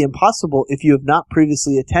nearly impossible if you have not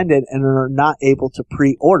previously attended and are not able to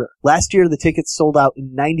pre-order. Last year, the tickets sold out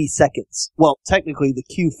in 90 seconds. Well, technically, the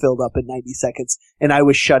queue filled up in 90 seconds, and I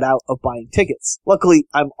was shut out of buying tickets. Luckily,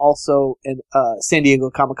 I'm also a San Diego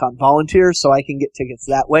Comic-Con volunteer, so I can get tickets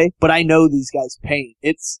that way. But I know these guys' pain.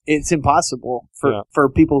 It's impossible for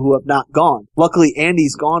people who have not gone. Luckily,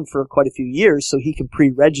 Andy's gone for quite a few years, so he can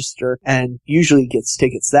pre-register and usually gets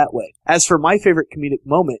tickets that way. As for my favorite comedic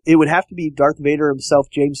moment, it would have to be Darth Vader himself,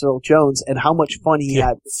 James Earl Jones, and how much fun he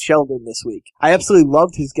had with Sheldon this week. I absolutely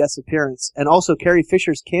loved his guest appearance, and also Carrie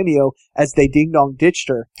Fisher's cameo as they ding-dong ditched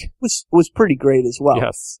her was pretty great as well.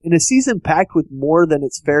 Yes. In a season packed with more than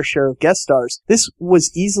its fair share of guest stars, this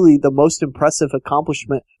was easily the most impressive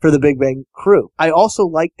accomplishment for the Big Bang crew. I also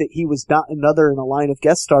liked that he was not another in a line of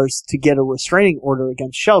guest stars to get a restraining order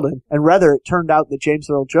against Sheldon, and rather it turned out that James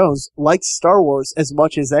Earl Jones likes Star Wars as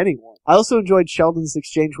much as anyone. I also enjoyed Sheldon's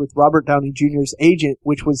exchange with Robert Downey Jr.'s agent,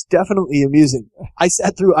 which was definitely amusing. I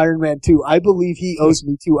sat through Iron Man 2. I believe he owes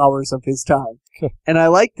me 2 hours of his time. And I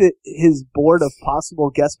liked that his board of possible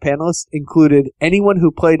guest panelists included anyone who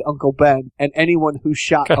played Uncle Ben and anyone who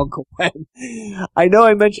shot Uncle Ben. I know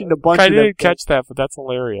I mentioned a bunch of them. I didn't catch that, but that's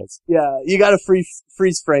hilarious. Yeah, you gotta freeze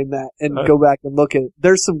frame that and go back and look at it.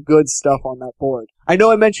 There's some good stuff on that board. I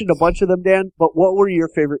know I mentioned a bunch of them, Dan, but what were your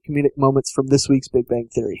favorite comedic moments from this week's Big Bang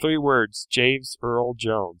Theory? 3 words: James Earl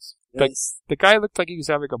Jones. Yes. The guy looked like he was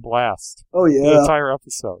having a blast. Oh, yeah. The entire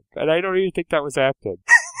episode. And I don't even think that was acting.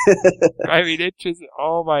 I mean, it just,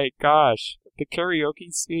 oh my gosh. The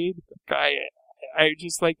karaoke scene, I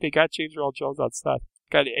just like, they got James Earl Jones on set.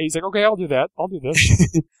 He's like, okay, I'll do that. I'll do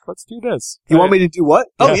this. Let's do this. You want me to do what?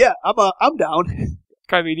 Yeah. Oh, yeah, I'm down.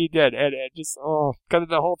 I mean, he did, and just, kind of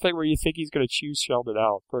the whole thing where you think he's going to choose Sheldon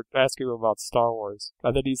out for asking him about Star Wars,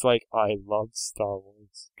 and then he's like, I love Star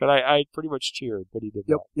Wars. And I pretty much cheered when he did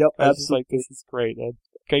that. Yep, I was just like, this is great. And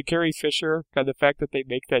Carrie Fisher, the fact that they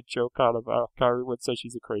make that joke out of how everyone says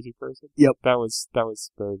she's a crazy person. Yep. That was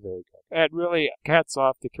very, very good. And really, hats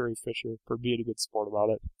off to Carrie Fisher for being a good sport about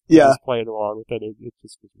it. Yeah. Just playing along with it. It just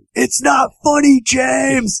was really cool. It's not funny,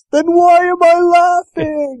 James! Then why am I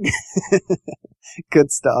laughing?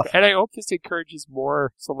 Good stuff. And I hope this encourages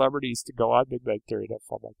more celebrities to go on Big Bang Theory and have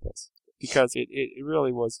fun like this. Because it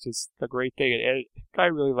really was just a great thing. And I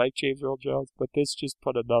really like James Earl Jones, but this just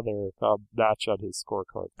put another notch on his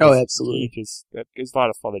scorecard. Oh, absolutely. It was a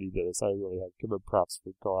lot of fun that he did this. I really had to give him props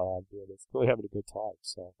for going on doing this. Really having a good time.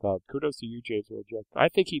 So kudos to you, James Earl Jones. I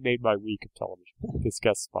think he made my week of television, this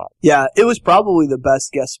guest spot. Yeah, it was probably the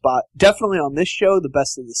best guest spot. Definitely on this show, the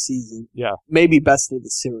best of the season. Yeah. Maybe best of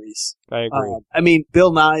the series. I agree. I mean,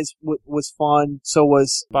 Bill Nye's was fun. So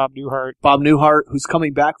was Bob Newhart. Bob Newhart, who's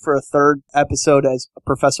coming back for a third episode as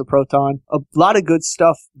Professor Proton. A lot of good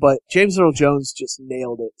stuff, but James Earl Jones just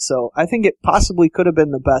nailed it. So I think it possibly could have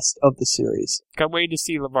been the best of the series. Can't wait to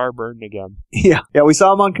see LeVar Burton again. Yeah, we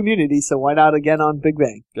saw him on Community, so why not again on Big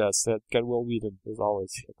Bang? Yes, that Will Wheaton is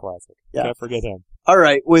always a classic. Yeah. Can't forget him. All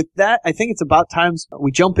right, with that, I think it's about time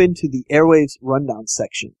we jump into the Airwaves rundown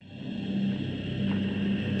section.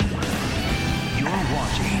 You're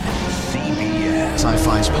watching CBS.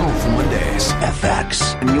 Sci-Fi's Powerful Mondays.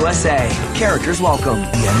 FX. USA. Characters welcome.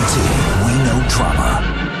 ENT. We know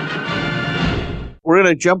trauma. We're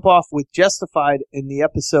going to jump off with Justified in the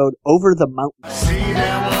episode Over the Mountain. See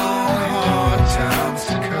them long, hard times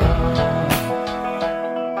to come.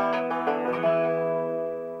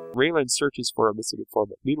 Raylan searches for a missing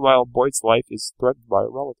informant. Meanwhile, Boyd's life is threatened by a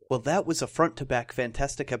relative. Well, that was a front-to-back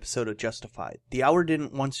fantastic episode of Justified. The hour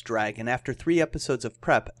didn't once drag, and after 3 episodes of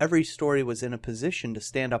prep, every story was in a position to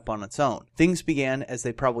stand up on its own. Things began, as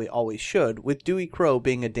they probably always should, with Dewey Crow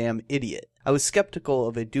being a damn idiot. I was skeptical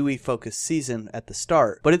of a Dewey-focused season at the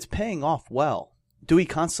start, but it's paying off well. Dewey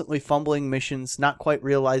constantly fumbling missions, not quite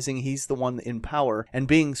realizing he's the one in power, and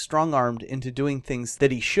being strong-armed into doing things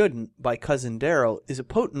that he shouldn't by Cousin Darryl is a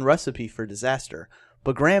potent recipe for disaster.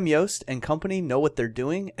 But Graham Yost and company know what they're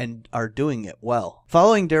doing and are doing it well.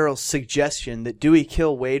 Following Darryl's suggestion that Dewey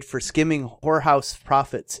kill Wade for skimming whorehouse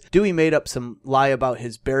profits, Dewey made up some lie about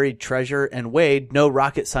his buried treasure, and Wade, no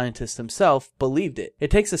rocket scientist himself, believed it. It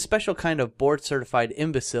takes a special kind of board-certified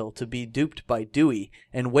imbecile to be duped by Dewey,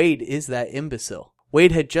 and Wade is that imbecile.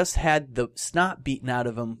 Wade had just had the snot beaten out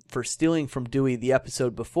of him for stealing from Dewey the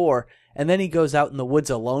episode before, and then he goes out in the woods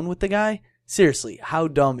alone with the guy? Seriously, how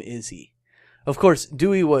dumb is he? Of course,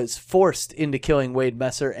 Dewey was forced into killing Wade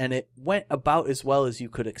Messer, and it went about as well as you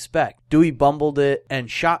could expect. Dewey bumbled it and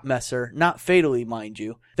shot Messer, not fatally, mind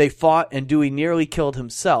you. They fought, and Dewey nearly killed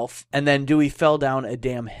himself, and then Dewey fell down a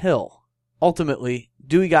damn hill. Ultimately,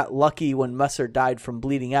 Dewey got lucky when Messer died from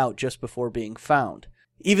bleeding out just before being found.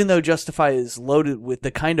 Even though Justified is loaded with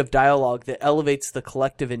the kind of dialogue that elevates the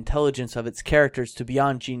collective intelligence of its characters to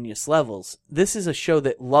beyond genius levels, this is a show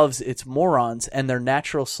that loves its morons and their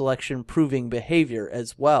natural selection proving behavior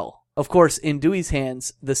as well. Of course, in Dewey's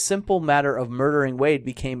hands, the simple matter of murdering Wade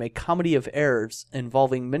became a comedy of errors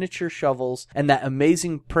involving miniature shovels and that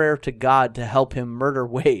amazing prayer to God to help him murder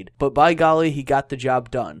Wade. But by golly, he got the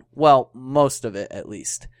job done. Well, most of it, at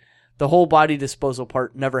least. The whole body disposal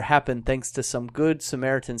part never happened thanks to some good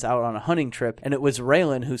Samaritans out on a hunting trip, and it was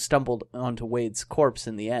Raylan who stumbled onto Wade's corpse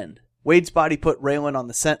in the end. Wade's body put Raylan on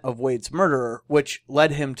the scent of Wade's murderer, which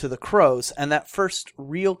led him to the Crows, and that first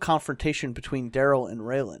real confrontation between Darryl and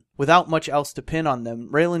Raylan. Without much else to pin on them,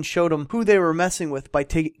 Raylan showed him who they were messing with by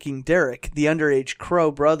taking Derek, the underage Crow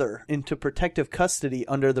brother, into protective custody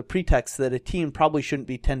under the pretext that a teen probably shouldn't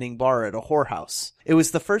be tending bar at a whorehouse. It was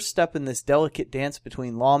the first step in this delicate dance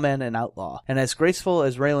between lawman and outlaw, and as graceful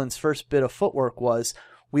as Raylan's first bit of footwork was,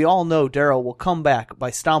 we all know Darryl will come back by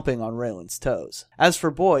stomping on Raylan's toes. As for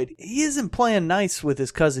Boyd, he isn't playing nice with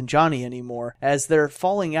his cousin Johnny anymore, as their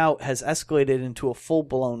falling out has escalated into a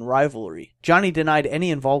full-blown rivalry. Johnny denied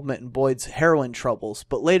any involvement in Boyd's heroin troubles,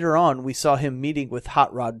 but later on we saw him meeting with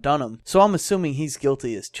Hot Rod Dunham, so I'm assuming he's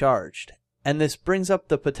guilty as charged. And this brings up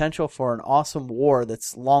the potential for an awesome war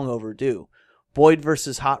that's long overdue. Boyd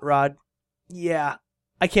versus Hot Rod? Yeah,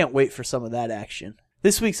 I can't wait for some of that action.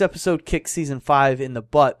 This week's episode kicks Season 5 in the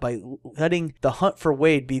butt by letting The Hunt for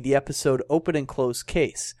Wade be the episode open and close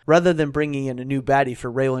case, rather than bringing in a new baddie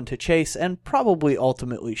for Raylan to chase and probably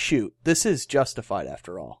ultimately shoot. This is Justified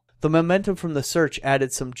after all. The momentum from the search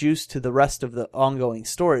added some juice to the rest of the ongoing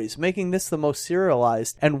stories, making this the most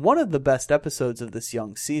serialized and one of the best episodes of this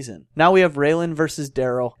young season. Now we have Raylan versus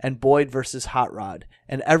Darryl and Boyd versus Hot Rod,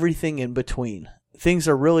 and everything in between. Things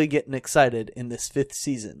are really getting excited in this 5th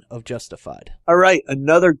season of Justified. All right,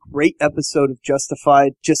 another great episode of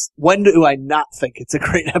Justified. Just when do I not think it's a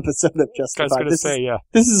great episode of Justified? I was going to say, yeah.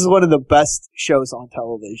 This is one of the best shows on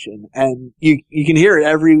television, and you can hear it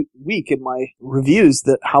every week in my reviews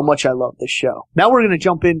that how much I love this show. Now we're going to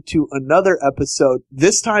jump into another episode.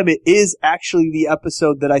 This time it is actually the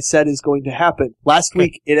episode that I said is going to happen. Last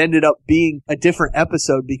week it ended up being a different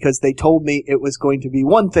episode because they told me it was going to be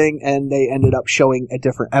one thing, and they ended up showing a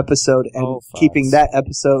different episode and keeping that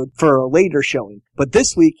episode for a later showing. But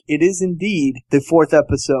this week, it is indeed the 4th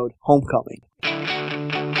episode, Homecoming.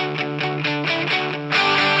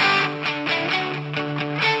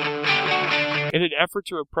 In an effort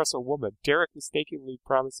to impress a woman, Derek mistakenly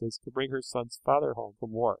promises to bring her son's father home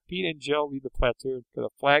from war. Pete and Jill lead the platoon to the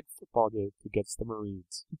flag football game against the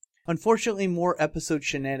Marines. Unfortunately, more episode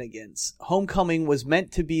shenanigans. Homecoming was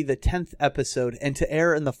meant to be the 10th episode and to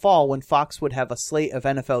air in the fall when Fox would have a slate of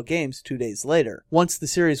NFL games 2 days later. Once the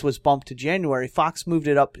series was bumped to January, Fox moved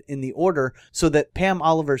it up in the order so that Pam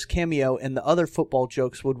Oliver's cameo and the other football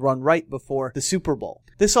jokes would run right before the Super Bowl.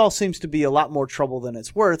 This all seems to be a lot more trouble than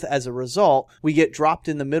it's worth. As a result, we get dropped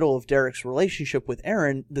in the middle of Derek's relationship with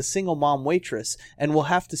Erin, the single mom waitress, and we'll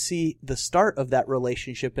have to see the start of that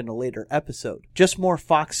relationship in a later episode. Just more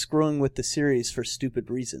Fox screwing with the series for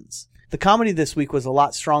stupid reasons. The comedy this week was a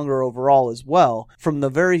lot stronger overall as well, from the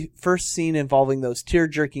very first scene involving those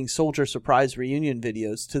tear-jerking soldier surprise reunion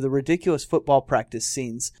videos to the ridiculous football practice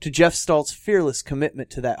scenes to Jeff Stoltz's fearless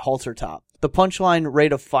commitment to that halter top. The punchline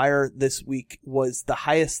rate of fire this week was the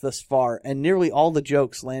highest thus far, and nearly all the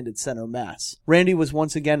jokes landed center mass. Randy was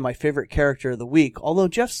once again my favorite character of the week, although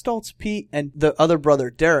Jeff Stoltz, Pete, and the other brother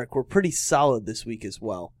Derek were pretty solid this week as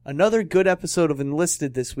well. Another good episode of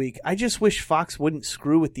Enlisted this week. I just wish Fox wouldn't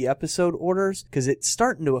screw with the episode orders, because it's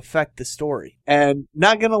starting to affect the story. And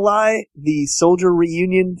not gonna lie, the soldier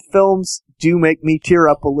reunion films do make me tear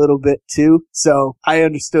up a little bit too, so I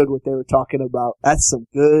understood what they were talking about. That's some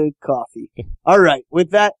good coffee. Alright, with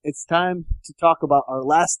that, it's time to talk about our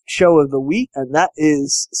last show of the week, and that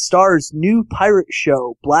is Star's new pirate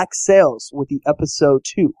show, Black Sails, with the episode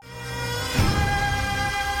 2.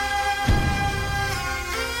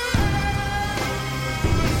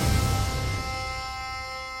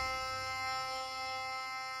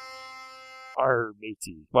 Arr,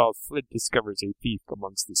 matey. While Flint discovers a thief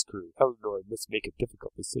amongst his crew, Eleanor must make a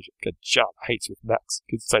difficult decision. Can John heights with Max,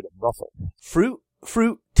 can sight him ruffle.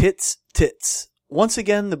 Fruit, tits, tits. Once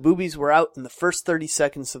again, the boobies were out in the first 30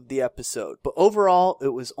 seconds of the episode, but overall, it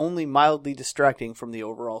was only mildly distracting from the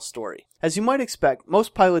overall story. As you might expect,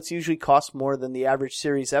 most pilots usually cost more than the average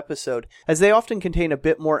series episode, as they often contain a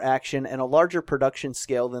bit more action and a larger production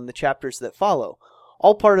scale than the chapters that follow.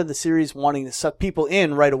 All part of the series wanting to suck people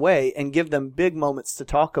in right away and give them big moments to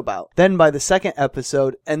talk about. Then by the second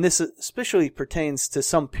episode, and this especially pertains to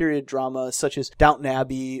some period drama such as Downton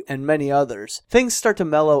Abbey and many others, things start to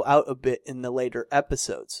mellow out a bit in the later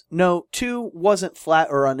episodes. No, 2 wasn't flat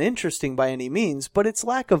or uninteresting by any means, but its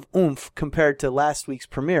lack of oomph compared to last week's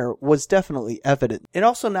premiere was definitely evident. It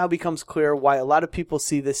also now becomes clear why a lot of people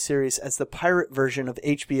see this series as the pirate version of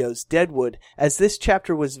HBO's Deadwood, as this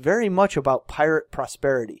chapter was very much about pirate prosperity,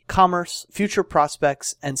 commerce, future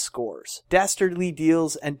prospects, and scores. Dastardly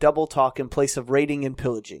deals and double talk in place of raiding and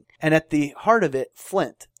pillaging. And at the heart of it,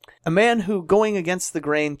 Flint. A man who, going against the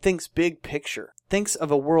grain, thinks big picture. Thinks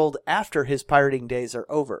of a world after his pirating days are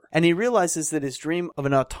over. And he realizes that his dream of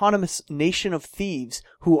an autonomous nation of thieves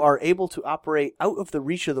who are able to operate out of the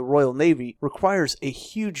reach of the Royal Navy requires a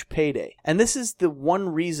huge payday. And this is the one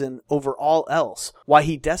reason over all else why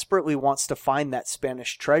he desperately wants to find that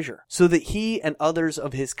Spanish treasure, so that he and others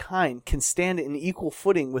of his kind can stand in equal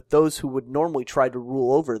footing with those who would normally try to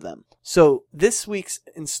rule over them. So this week's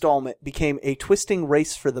installment became a twisting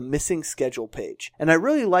race for the missing schedule page. And I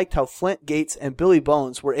really liked how Flint, Gates, and Billy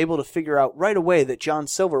Bones were able to figure out right away that John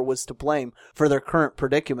Silver was to blame for their current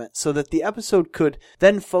predicament, so that the episode could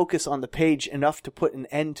then focus on the page enough to put an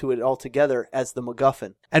end to it altogether as the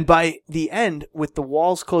MacGuffin. And by the end, with the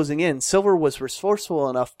walls closing in, Silver was resourceful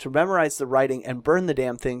enough to memorize the writing and burn the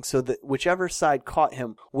damn thing so that whichever side caught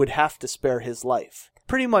him would have to spare his life.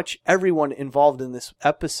 Pretty much everyone involved in this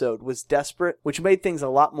episode was desperate, which made things a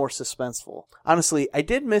lot more suspenseful. Honestly, I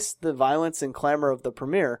did miss the violence and clamor of the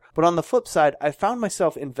premiere, but on the flip side, I found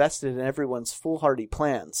myself invested in everyone's foolhardy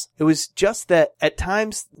plans. It was just that, at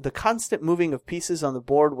times, the constant moving of pieces on the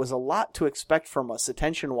board was a lot to expect from us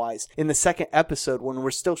attention-wise in the second episode when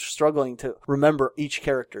we're still struggling to remember each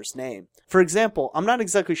character's name. For example, I'm not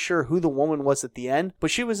exactly sure who the woman was at the end,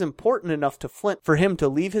 but she was important enough to Flint for him to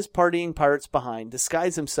leave his partying pirates behind,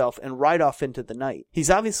 disguise himself, and ride off into the night. He's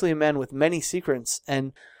obviously a man with many secrets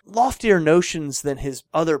and loftier notions than his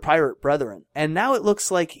other pirate brethren. And now it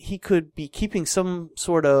looks like he could be keeping some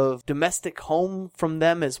sort of domestic home from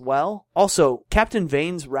them as well. Also, Captain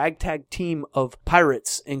Vane's ragtag team of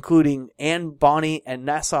pirates, including Anne Bonny and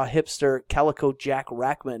Nassau hipster Calico Jack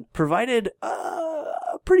Rackman, provided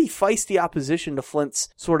pretty feisty opposition to Flint's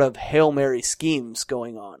sort of Hail Mary schemes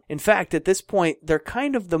going on. In fact, at this point, they're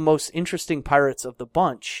kind of the most interesting pirates of the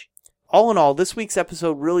bunch. All in all, this week's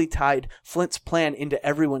episode really tied Flint's plan into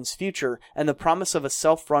everyone's future and the promise of a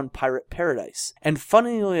self-run pirate paradise. And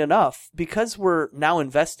funnily enough, because we're now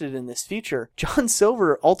invested in this future, John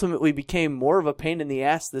Silver ultimately became more of a pain in the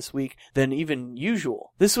ass this week than even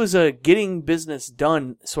usual. This was a getting business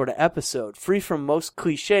done sort of episode, free from most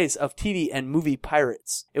cliches of TV and movie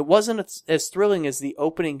pirates. It wasn't as thrilling as the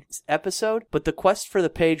opening episode, but the quest for the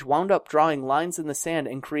page wound up drawing lines in the sand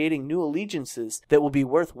and creating new allegiances that will be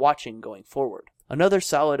worth watching going forward. Another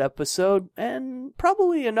solid episode, and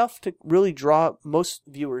probably enough to really draw most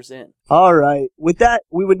viewers in. All right. With that,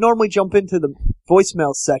 we would normally jump into the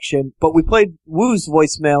voicemail section, but we played Woo's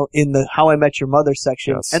voicemail in the How I Met Your Mother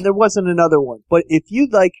section, Yes. and there wasn't another one. But if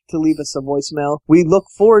you'd like to leave us a voicemail, we look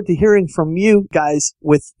forward to hearing from you guys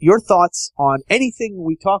with your thoughts on anything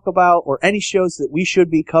we talk about or any shows that we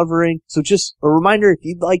should be covering. So just a reminder, if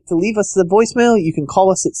you'd like to leave us the voicemail, you can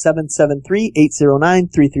call us at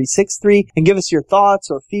 773-809-3363 and give us your thoughts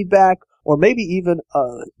or feedback, or maybe even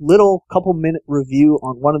a little couple-minute review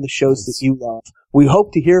on one of the shows that you love. We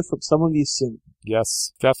hope to hear from some of you soon.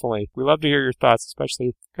 Yes, definitely. We love to hear your thoughts,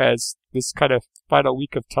 especially as this kind of final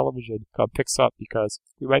week of television picks up, because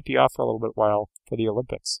we might be off for a little bit while for the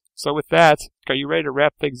Olympics. So with that, are you ready to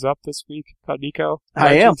wrap things up this week, Nico?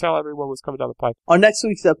 I am. Tell everyone what's coming down the pipe. On next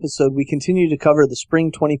week's episode, we continue to cover the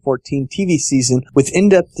spring 2014 TV season with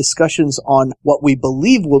in-depth discussions on what we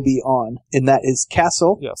believe will be on, and that is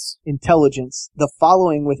Castle, Yes. Intelligence, The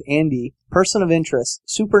Following with Andy, Person of Interest,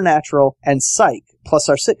 Supernatural, and Psych, plus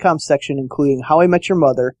our sitcom section including How I Met Your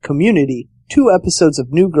Mother, Community, 2 episodes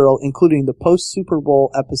of New Girl, including the post-Super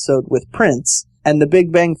Bowl episode with Prince, and The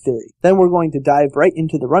Big Bang Theory. Then we're going to dive right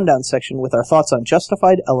into the rundown section with our thoughts on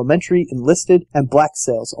Justified, Elementary, Enlisted, and Black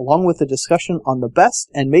Sails, along with a discussion on the best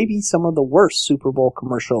and maybe some of the worst Super Bowl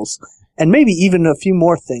commercials. And maybe even a few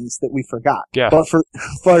more things that we forgot. Yeah. But for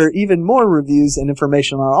even more reviews and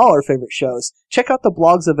information on all our favorite shows, check out the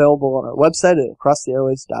blogs available on our website at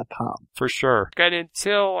acrosstheairwaves.com. For sure. And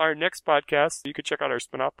until our next podcast, you can check out our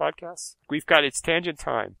spin-off podcasts. We've got It's Tangent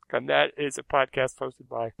Time, and that is a podcast hosted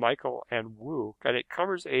by Michael and Woo, and it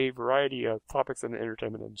covers a variety of topics in the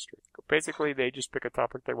entertainment industry. Basically, they just pick a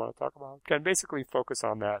topic they want to talk about, and basically focus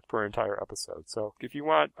on that for an entire episode. So if you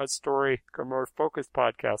want a story, a more focused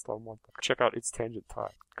podcast on one thing, check out It's Tangent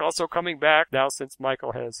Time. Also coming back now, since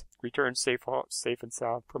Michael has returned safe and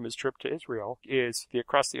sound from his trip to Israel, is the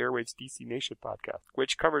Across the Airwaves DC Nation podcast,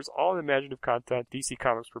 which covers all the imaginative content DC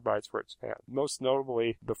Comics provides for its fans. Most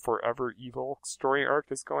notably, the Forever Evil story arc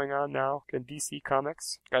that's going on now in DC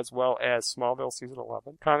Comics, as well as Smallville Season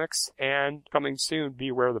 11 comics, and coming soon,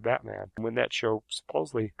 Beware the Batman, when that show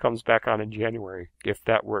supposedly comes back on in January, if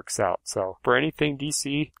that works out. So, for anything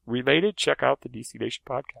DC related, check out the DC Nation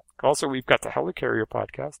podcast. Also, we've got the Helicarrier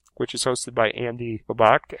podcast, which is hosted by Andy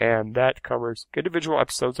Babak, and that covers individual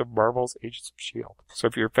episodes of Marvel's Agents of S.H.I.E.L.D. So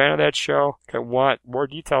if you're a fan of that show and want more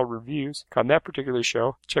detailed reviews on that particular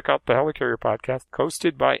show, check out the Helicarrier podcast,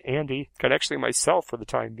 hosted by Andy, and actually myself for the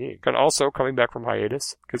time being. And also, coming back from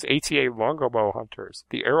hiatus, because ATA Longbow Hunters,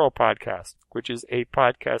 the Arrow podcast, which is a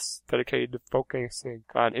podcast dedicated to focusing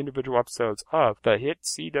on individual episodes of the hit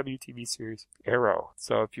CW TV series Arrow.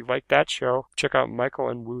 So if you like that show, check out Michael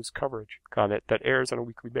and Woo's coverage on it that airs on a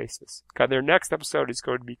weekly basis. Their next episode is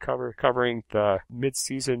going to be covering the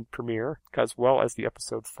mid-season premiere, as well as the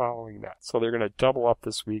episode following that. So they're going to double up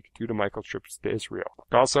this week due to Michael's trips to Israel.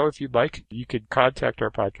 Also, if you'd like, you could contact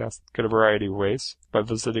our podcast in a variety of ways by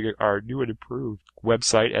visiting our new and improved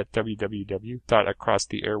website at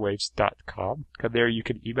www.acrosstheairwaves.com. There you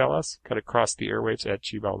can email us at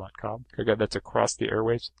acrosstheairwaves@gmail.com. Again, that's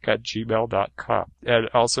acrosstheairwaves@gmail.com. And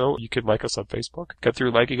also, you can like us on Facebook.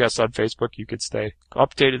 Through liking us on Facebook, you can stay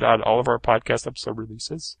updated on all of our podcast episode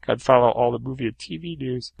releases and follow all the movie and TV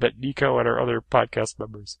news that Nico and our other podcast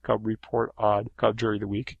members report on during the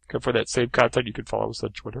week. For that same content, you can follow us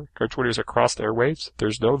on Twitter. Our Twitter is Across the Airwaves.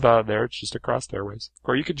 There's no the there, it's just Across the Airwaves.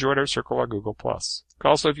 Or you can join our circle on Google+.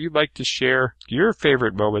 Also, if you'd like to share your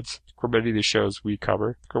favorite moments from any of the shows we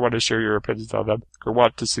cover, or want to share your opinions on them, or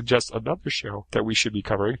want to suggest another show that we should be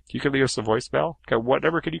covering, you can leave us a voicemail. What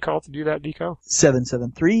number can you call to do that, Nico?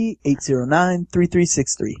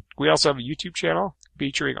 773-809-3363. We also have a YouTube channel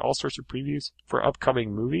featuring all sorts of previews for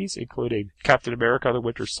upcoming movies, including Captain America the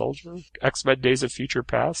Winter Soldier, X-Men Days of Future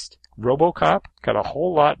Past, RoboCop, got a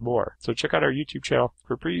whole lot more. So check out our YouTube channel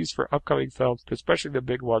for previews for upcoming films, especially the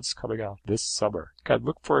big ones coming out this summer.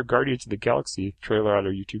 Look for a Guardians of the Galaxy trailer on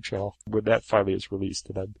our YouTube channel when that finally is released,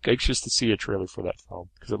 and I'm anxious to see a trailer for that film,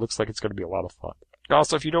 because it looks like it's going to be a lot of fun.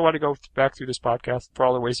 Also, if you don't want to go back through this podcast, for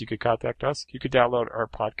all the ways you could contact us, you could download our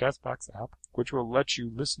Podcast Box app, which will let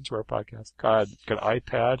you listen to our podcast on an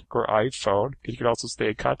iPad or iPhone. You can also stay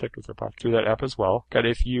in contact with our podcast through that app as well. And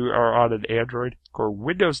if you are on an Android or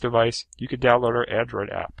Windows device, you can download our Android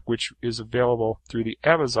app, which is available through the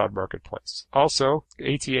Amazon Marketplace. Also,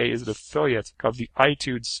 ATA is an affiliate of the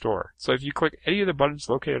iTunes Store. So if you click any of the buttons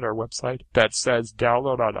located on our website that says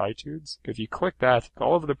download on iTunes, if you click that,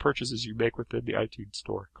 all of the purchases you make within the iTunes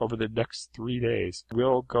Store over the next 3 days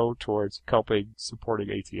will go towards helping supporting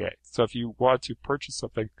ATA. So if you want to purchase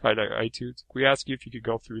something on iTunes, we ask you if you could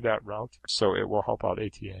go through that route so it will help out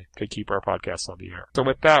ATA and keep our podcasts on the air. So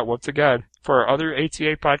with that, once again, for our other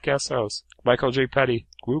ATA podcast hosts, Michael J. Petty,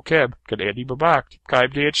 Woo Kim, and Andy Babak,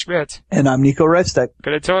 I'm Dan Schmidt. And I'm Nico Revstek.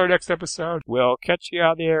 And until our next episode, we'll catch you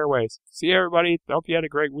on the airways. See you, everybody. Hope you had a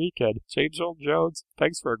great weekend. James Earl Jones,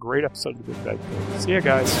 thanks for a great episode of the Big Bang Theory. See you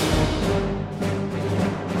guys.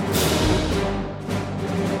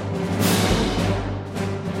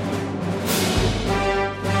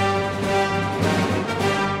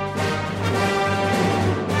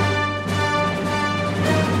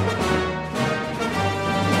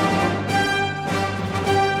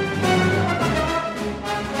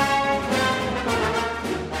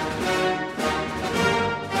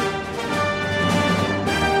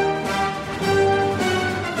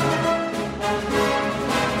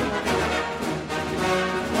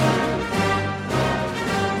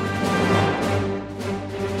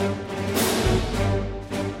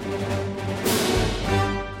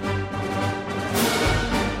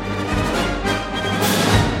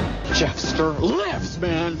 Jeffster lives,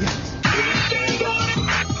 man.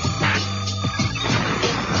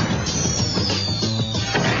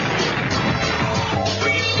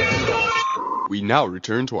 We now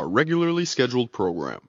return to our regularly scheduled program.